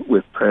perspective,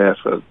 with prayer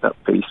for that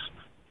peace,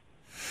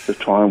 to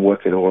try and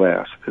work it all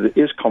out, because it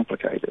is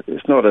complicated.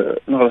 It's not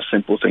a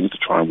simple thing to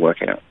try and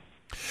work out.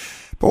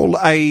 Paul,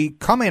 a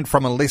comment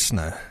from a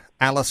listener,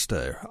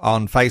 Alistair,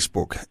 on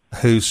Facebook,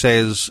 who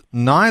says,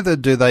 neither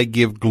do they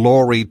give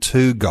glory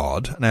to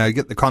God. Now, you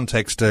get the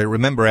context.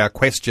 Remember our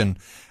question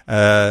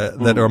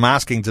that I'm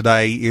asking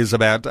today is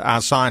about,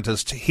 are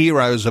scientists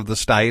heroes of the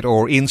state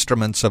or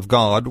instruments of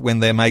God when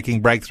they're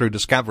making breakthrough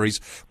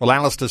discoveries? Well,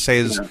 Alistair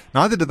says,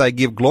 neither do they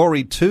give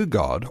glory to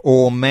God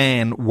or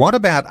man. What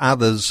about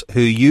others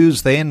who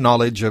use their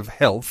knowledge of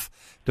health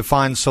to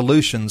find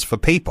solutions for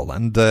people?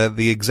 And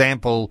the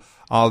example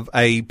of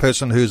a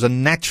person who's a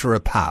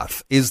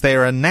naturopath. Is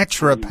there a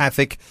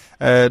naturopathic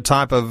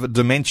type of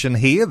dimension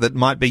here that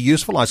might be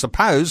useful? I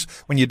suppose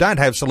when you don't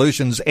have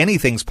solutions,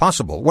 anything's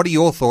possible. What are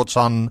your thoughts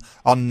on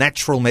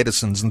natural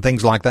medicines and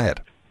things like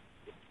that?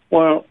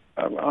 Well,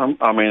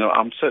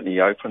 I'm certainly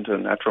open to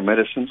natural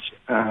medicines,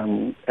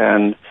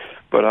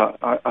 but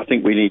I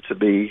think we need to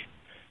be,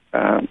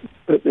 at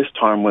this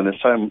time when there's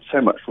so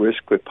much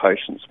risk with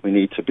patients, we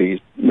need to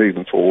be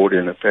moving forward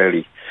in a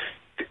fairly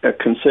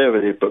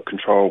conservative but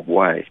controlled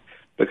way,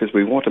 because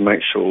we want to make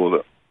sure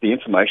that the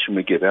information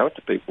we give out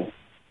to people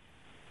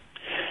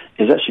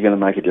is actually going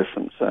to make a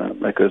difference,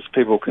 because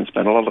people can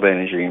spend a lot of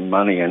energy,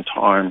 money and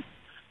time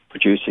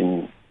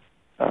producing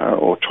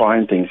or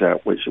trying things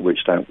out which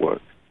don't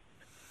work.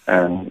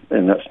 And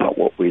that's not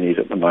what we need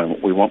at the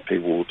moment. We want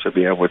people to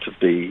be able to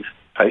be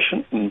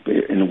patient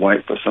and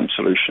wait for some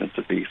solution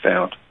to be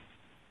found.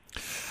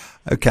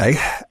 Okay,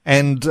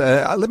 and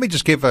let me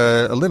just give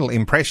a little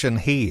impression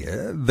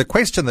here. The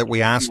question that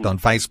we asked on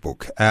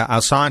Facebook,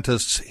 are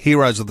scientists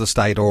heroes of the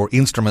state or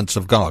instruments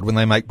of God when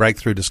they make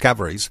breakthrough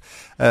discoveries?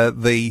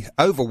 The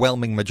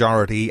overwhelming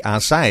majority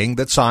are saying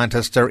that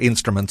scientists are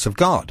instruments of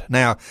God.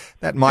 Now,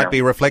 that might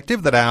be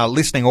reflective that our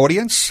listening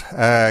audience,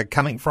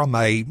 coming from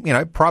a,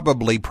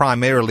 probably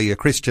primarily a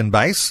Christian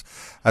base,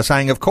 are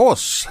saying, of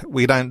course,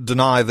 we don't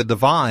deny the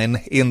divine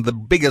in the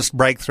biggest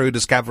breakthrough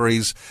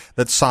discoveries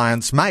that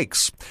science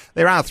makes.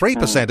 There are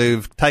 3%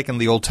 who've taken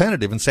the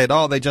alternative and said,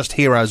 oh, they're just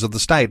heroes of the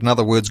state. In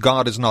other words,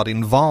 God is not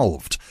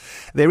involved.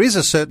 There is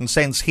a certain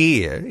sense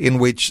here in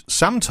which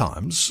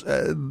sometimes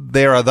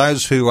there are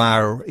those who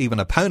are even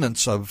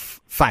opponents of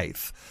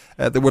faith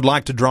that would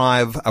like to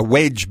drive a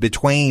wedge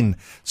between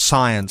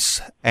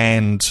science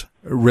and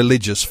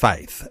religious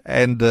faith.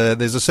 And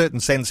there's a certain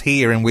sense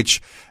here in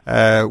which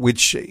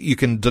you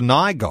can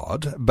deny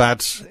God,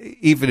 but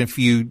even if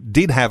you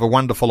did have a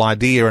wonderful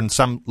idea and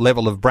some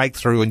level of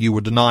breakthrough and you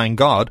were denying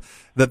God,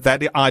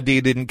 that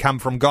idea didn't come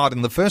from God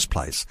in the first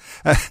place.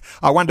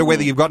 I wonder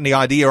whether you've got any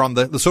idea on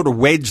the sort of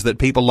wedge that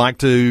people like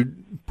to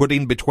put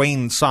in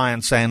between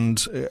science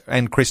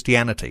and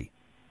Christianity.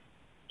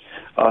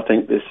 I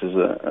think this is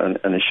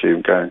an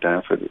issue going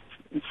down for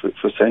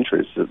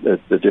centuries.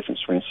 The difference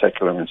between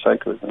secular and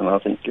sacred, and I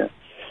think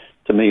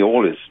to me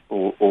all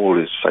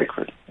is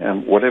sacred.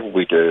 And whatever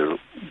we do,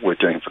 we're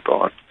doing for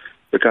God,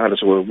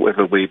 regardless of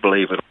whether we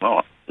believe it or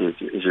not.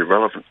 Is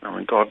irrelevant. I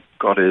mean,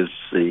 God is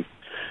the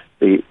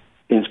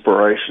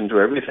inspiration to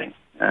everything,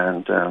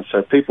 and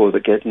so people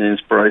that get an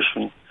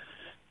inspiration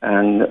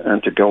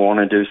and to go on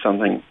and do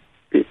something,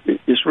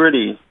 it's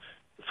really,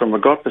 from a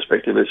God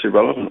perspective, it's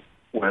irrelevant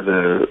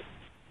whether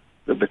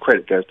the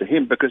credit goes to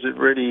him, because it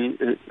really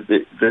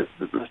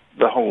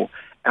the whole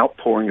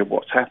outpouring of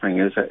what's happening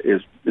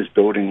is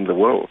building the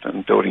world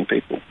and building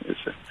people.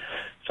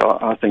 So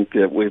I think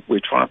that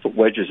we try and put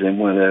wedges in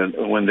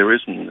when there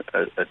isn't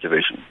a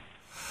division.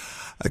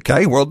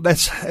 Okay, well,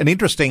 that's an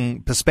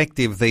interesting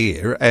perspective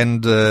there,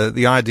 and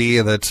the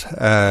idea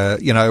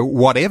that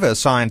whatever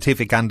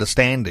scientific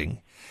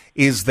understanding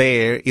is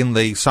there in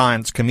the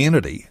science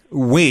community,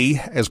 we,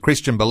 as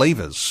Christian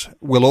believers,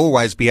 will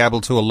always be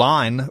able to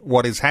align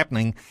what is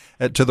happening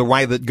to the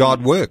way that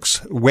God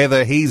works,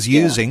 whether he's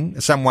using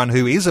someone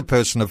who is a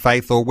person of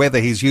faith or whether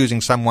he's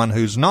using someone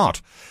who's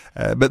not.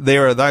 But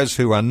there are those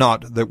who are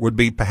not that would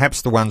be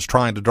perhaps the ones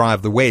trying to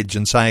drive the wedge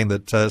and saying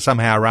that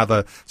somehow or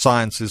other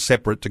science is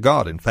separate to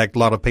God. In fact, a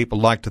lot of people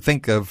like to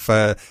think of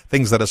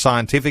things that are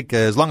scientific.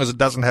 As long as it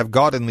doesn't have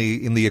God in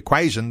the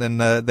equation,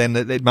 then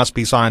it must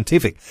be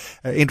scientific.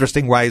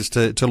 Interesting ways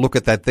to look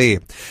at that there.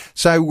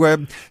 So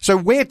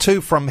where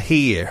to from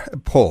here,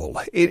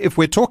 Paul? If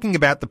we're talking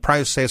about the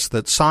process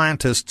that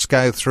scientists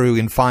go through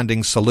in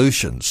finding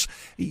solutions,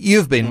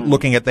 you've been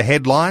looking at the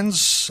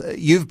headlines.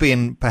 You've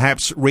been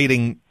perhaps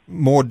reading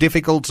more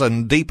difficult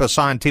and deeper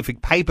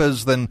scientific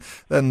papers than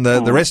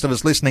the rest of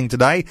us listening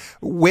today.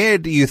 Where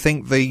do you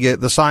think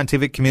the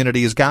scientific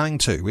community is going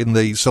to in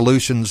the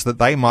solutions that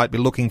they might be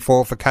looking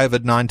for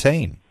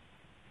COVID-19?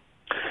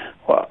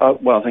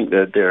 Well, I think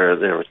that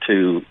there are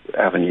two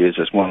avenues.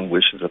 There's one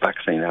which is a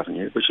vaccine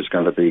avenue, which is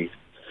going to be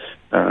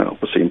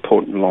obviously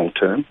important long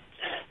term,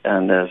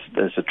 and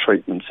there's a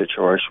treatment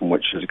situation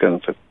which is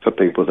going for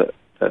people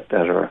that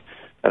are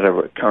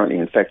currently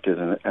infected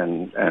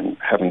and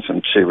having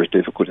some serious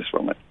difficulties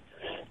from it.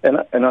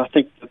 And I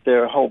think that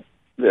there are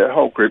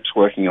whole groups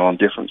working on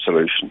different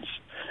solutions,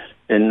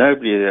 and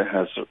nobody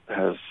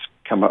has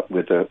come up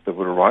with the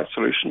right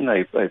solution.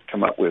 They've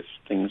come up with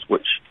things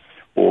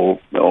or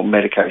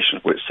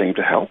medications which seem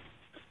to help.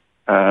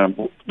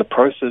 The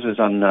process is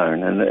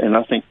unknown, and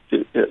I think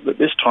that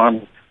this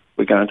time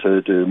we're going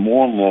to do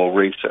more and more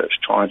research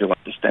trying to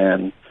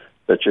understand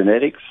the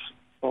genetics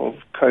of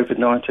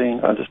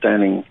COVID-19,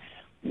 understanding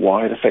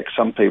why it affects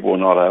some people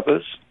and not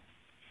others.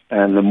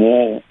 And the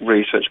more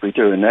research we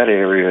do in that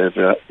area,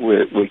 that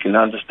we can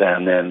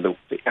understand then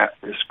the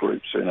at-risk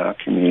groups in our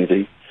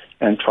community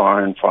and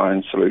try and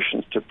find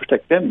solutions to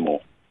protect them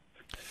more.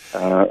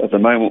 At the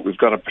moment, we've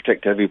got to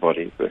protect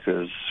everybody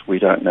because we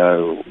don't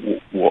know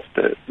what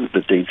the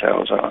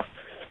details are.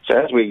 So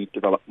as we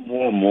develop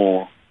more and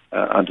more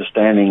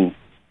understanding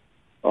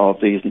of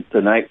these,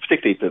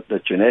 particularly the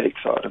genetic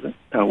side of it,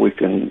 we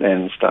can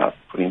then start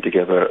putting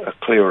together a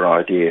clearer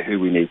idea who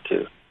we need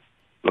to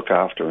look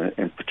after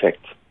and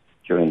protect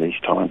during these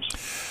times.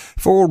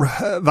 For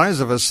those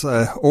of us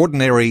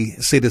ordinary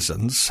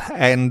citizens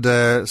and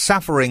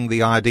suffering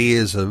the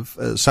ideas of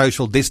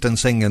social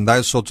distancing and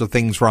those sorts of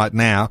things right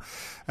now,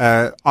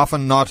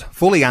 often not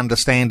fully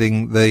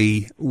understanding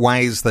the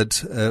ways that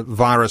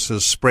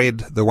viruses spread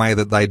the way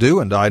that they do,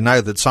 and I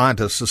know that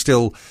scientists are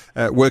still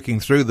working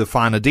through the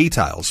finer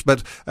details.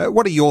 But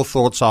what are your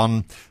thoughts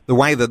on the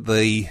way that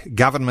the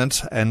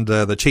government and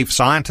the chief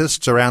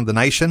scientists around the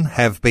nation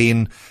have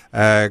been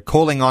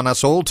calling on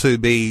us all to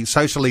be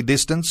socially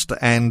distanced?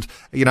 And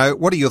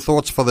what are your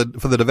thoughts for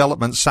the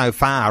developments so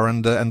far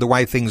and the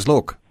way things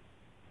look?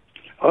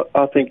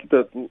 I think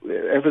that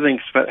everything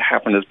that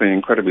happened has been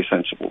incredibly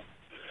sensible.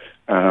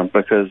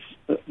 Because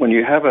when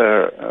you have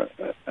a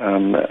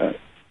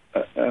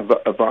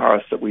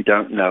virus that we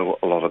don't know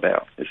a lot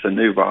about, it's a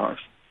new virus,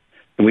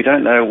 and we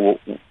don't know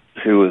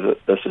who is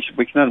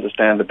we can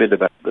understand a bit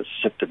about the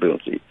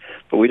susceptibility,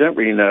 but we don't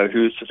really know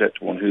who's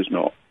susceptible and who's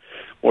not.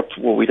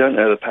 We don't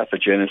know the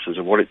pathogenesis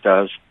of what it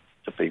does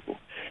to people.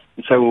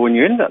 So when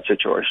you're in that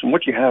situation,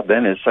 what you have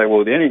then is say,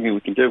 well, the only thing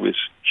we can do is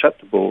shut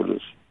the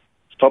borders,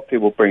 stop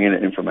people bringing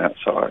it in from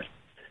outside,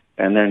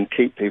 and then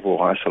keep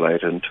people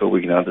isolated until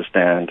we can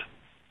understand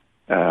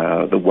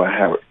the way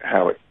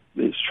how it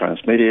is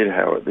transmitted,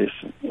 how it is,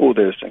 all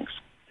those things.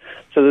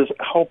 So there's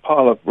a whole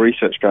pile of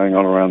research going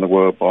on around the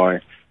world by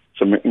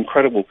some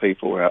incredible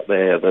people out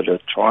there that are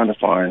trying to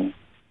find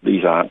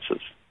these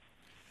answers.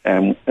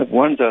 And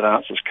once that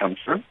answers come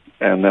through,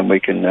 and then we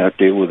can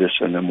deal with this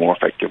in a more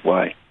effective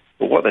way.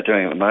 But what they're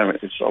doing at the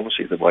moment is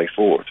obviously the way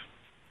forward.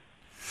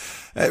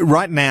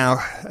 Right now,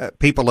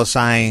 people are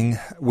saying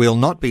we'll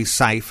not be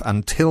safe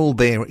until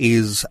there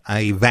is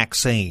a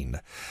vaccine.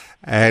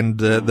 And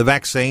the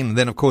vaccine,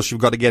 then of course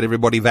you've got to get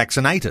everybody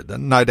vaccinated.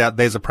 And no doubt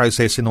there's a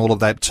process in all of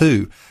that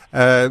too.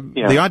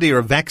 The idea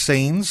of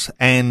vaccines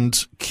and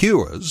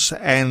cures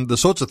and the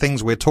sorts of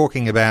things we're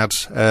talking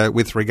about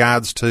with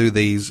regards to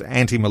these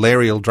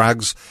anti-malarial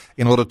drugs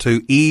in order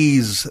to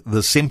ease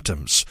the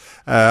symptoms.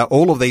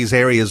 All of these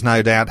areas,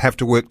 no doubt, have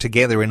to work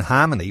together in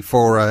harmony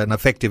for an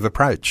effective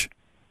approach.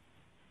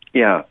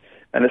 Yeah,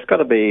 and it's got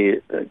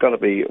to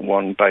be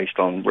one based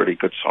on really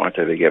good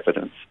scientific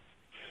evidence.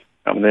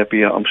 There'll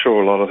be, I'm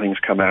sure, a lot of things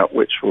come out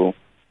which will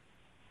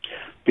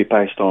be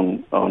based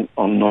on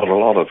not a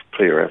lot of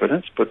clear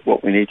evidence, but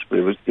what we need to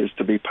do is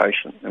to be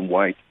patient and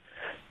wait,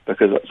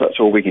 because that's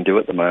all we can do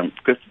at the moment.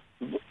 Because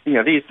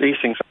these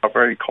things are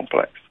very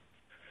complex,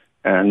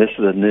 and this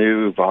is a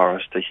new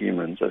virus to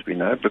humans, as we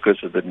know,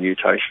 because of the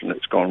mutation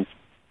that's gone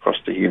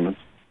across to humans.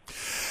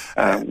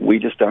 We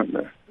just don't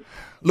know.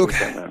 Look.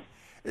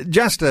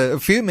 Just a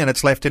few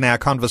minutes left in our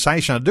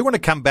conversation. I do want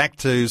to come back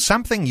to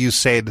something you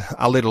said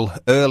a little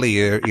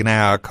earlier in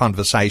our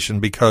conversation,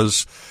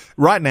 because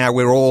right now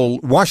we're all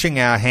washing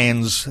our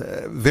hands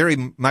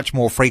very much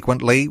more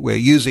frequently. We're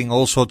using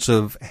all sorts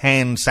of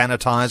hand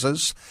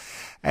sanitizers.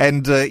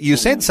 And you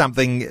said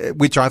something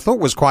which I thought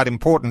was quite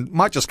important.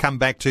 Might just come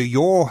back to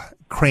your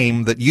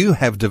cream that you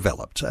have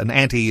developed, an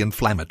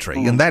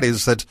anti-inflammatory. And that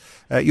is that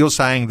you're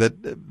saying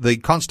that the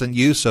constant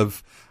use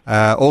of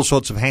all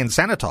sorts of hand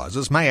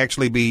sanitizers may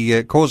actually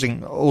be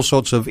causing all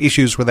sorts of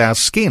issues with our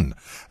skin.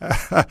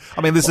 I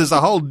mean, this is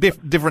a whole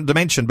different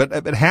dimension,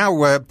 but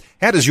how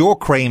does your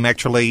cream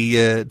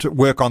actually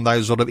work on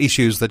those sort of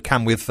issues that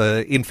come with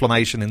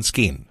inflammation in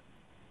skin?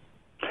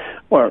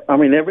 Well, I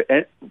mean,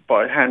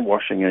 by hand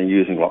washing and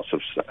using lots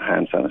of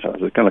hand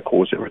sanitizer, it's going to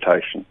cause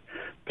irritation,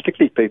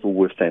 particularly people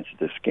with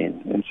sensitive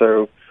skin. And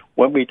so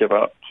when we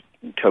developed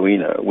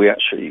Coena, we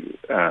actually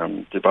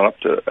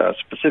developed a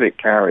specific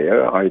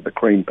carrier, i.e. the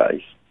cream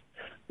base,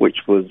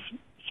 which was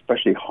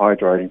especially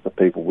hydrating for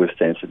people with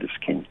sensitive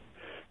skin.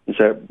 And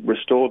so it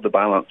restored the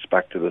balance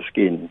back to the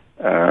skin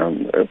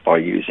by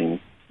using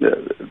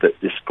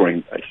this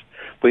cream base.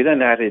 We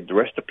then added the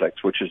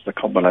Restaplex, which is the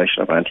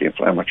combination of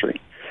anti-inflammatory.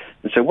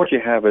 And so what you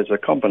have is a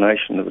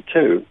combination of the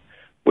two,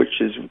 which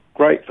is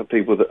great for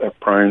people that are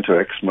prone to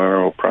eczema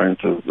or prone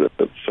to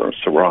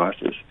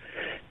psoriasis.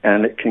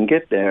 And it can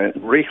get there and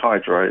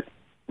rehydrate,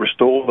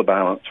 restore the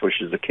balance,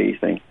 which is the key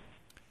thing,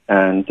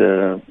 and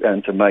to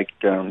make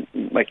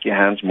your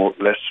hands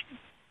less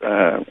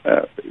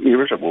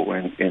irritable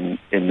in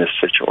this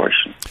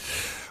situation.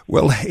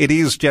 Well, it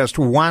is just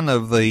one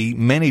of the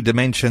many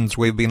dimensions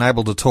we've been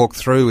able to talk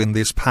through in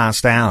this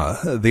past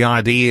hour. The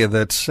idea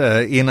that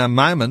in a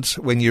moment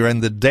when you're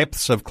in the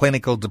depths of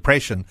clinical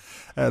depression,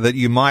 that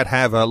you might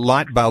have a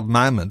light bulb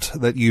moment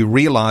that you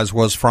realize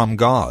was from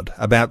God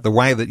about the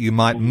way that you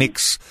might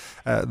mix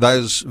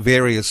those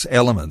various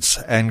elements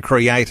and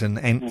create an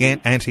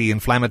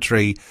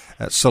anti-inflammatory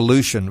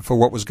solution for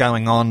what was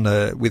going on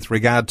with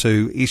regard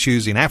to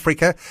issues in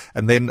Africa,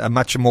 and then a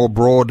much more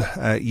broad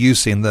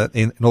use in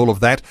all of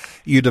that.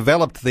 You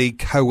developed the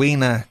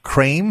Coena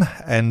cream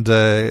and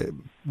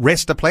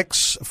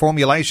Restaplex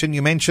formulation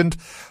you mentioned.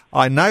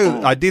 I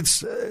know I did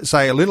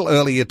say a little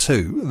earlier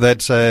too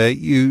that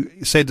you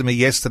said to me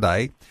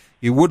yesterday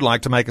you would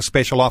like to make a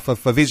special offer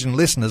for Vision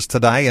listeners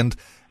today, and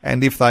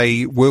if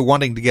they were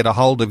wanting to get a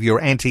hold of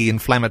your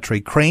anti-inflammatory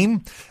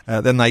cream,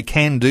 then they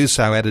can do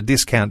so at a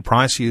discount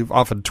price. You've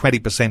offered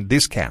 20%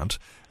 discount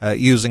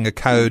using a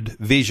code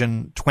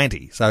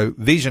VISION20. So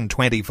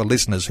VISION20 for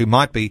listeners who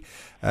might be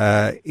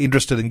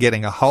interested in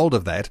getting a hold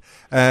of that.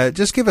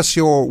 Just give us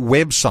your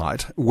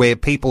website where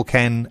people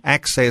can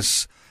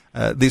access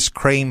this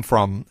cream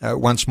from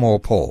once more,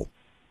 Paul.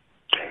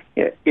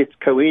 Yeah, it's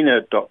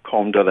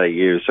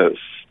coena.com.au, so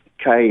it's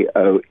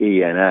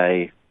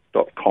koena.com.au.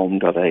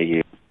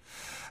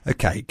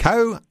 Okay,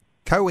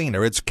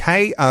 Coena, it's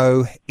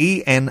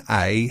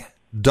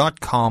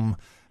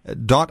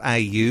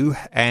koena.com.au,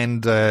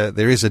 and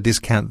there is a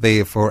discount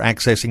there for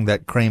accessing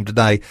that cream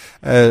today.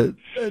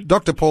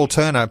 Dr. Paul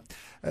Turner,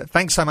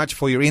 thanks so much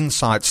for your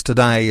insights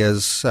today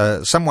as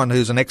someone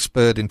who's an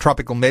expert in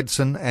tropical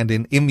medicine and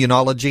in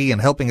immunology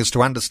and helping us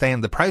to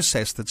understand the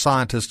process that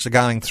scientists are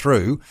going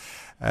through.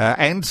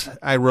 And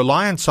a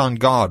reliance on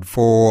God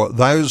for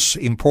those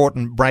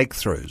important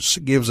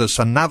breakthroughs gives us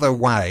another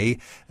way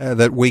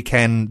that we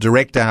can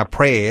direct our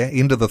prayer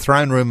into the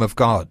throne room of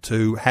God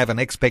to have an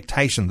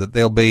expectation that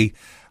there'll be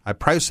a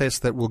process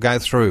that will go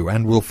through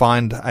and we'll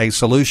find a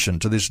solution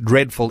to this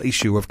dreadful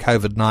issue of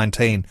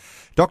COVID-19.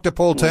 Dr.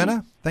 Paul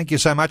Turner, thank you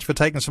so much for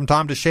taking some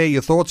time to share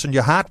your thoughts and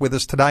your heart with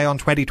us today on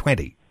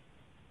 2020.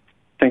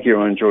 Thank you.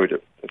 I enjoyed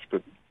it. That's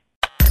good.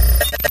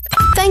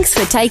 Thanks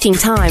for taking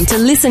time to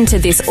listen to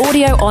this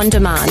audio on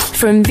demand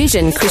from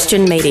Vision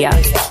Christian Media.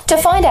 To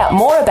find out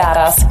more about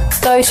us,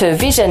 go to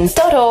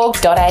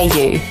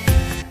vision.org.au.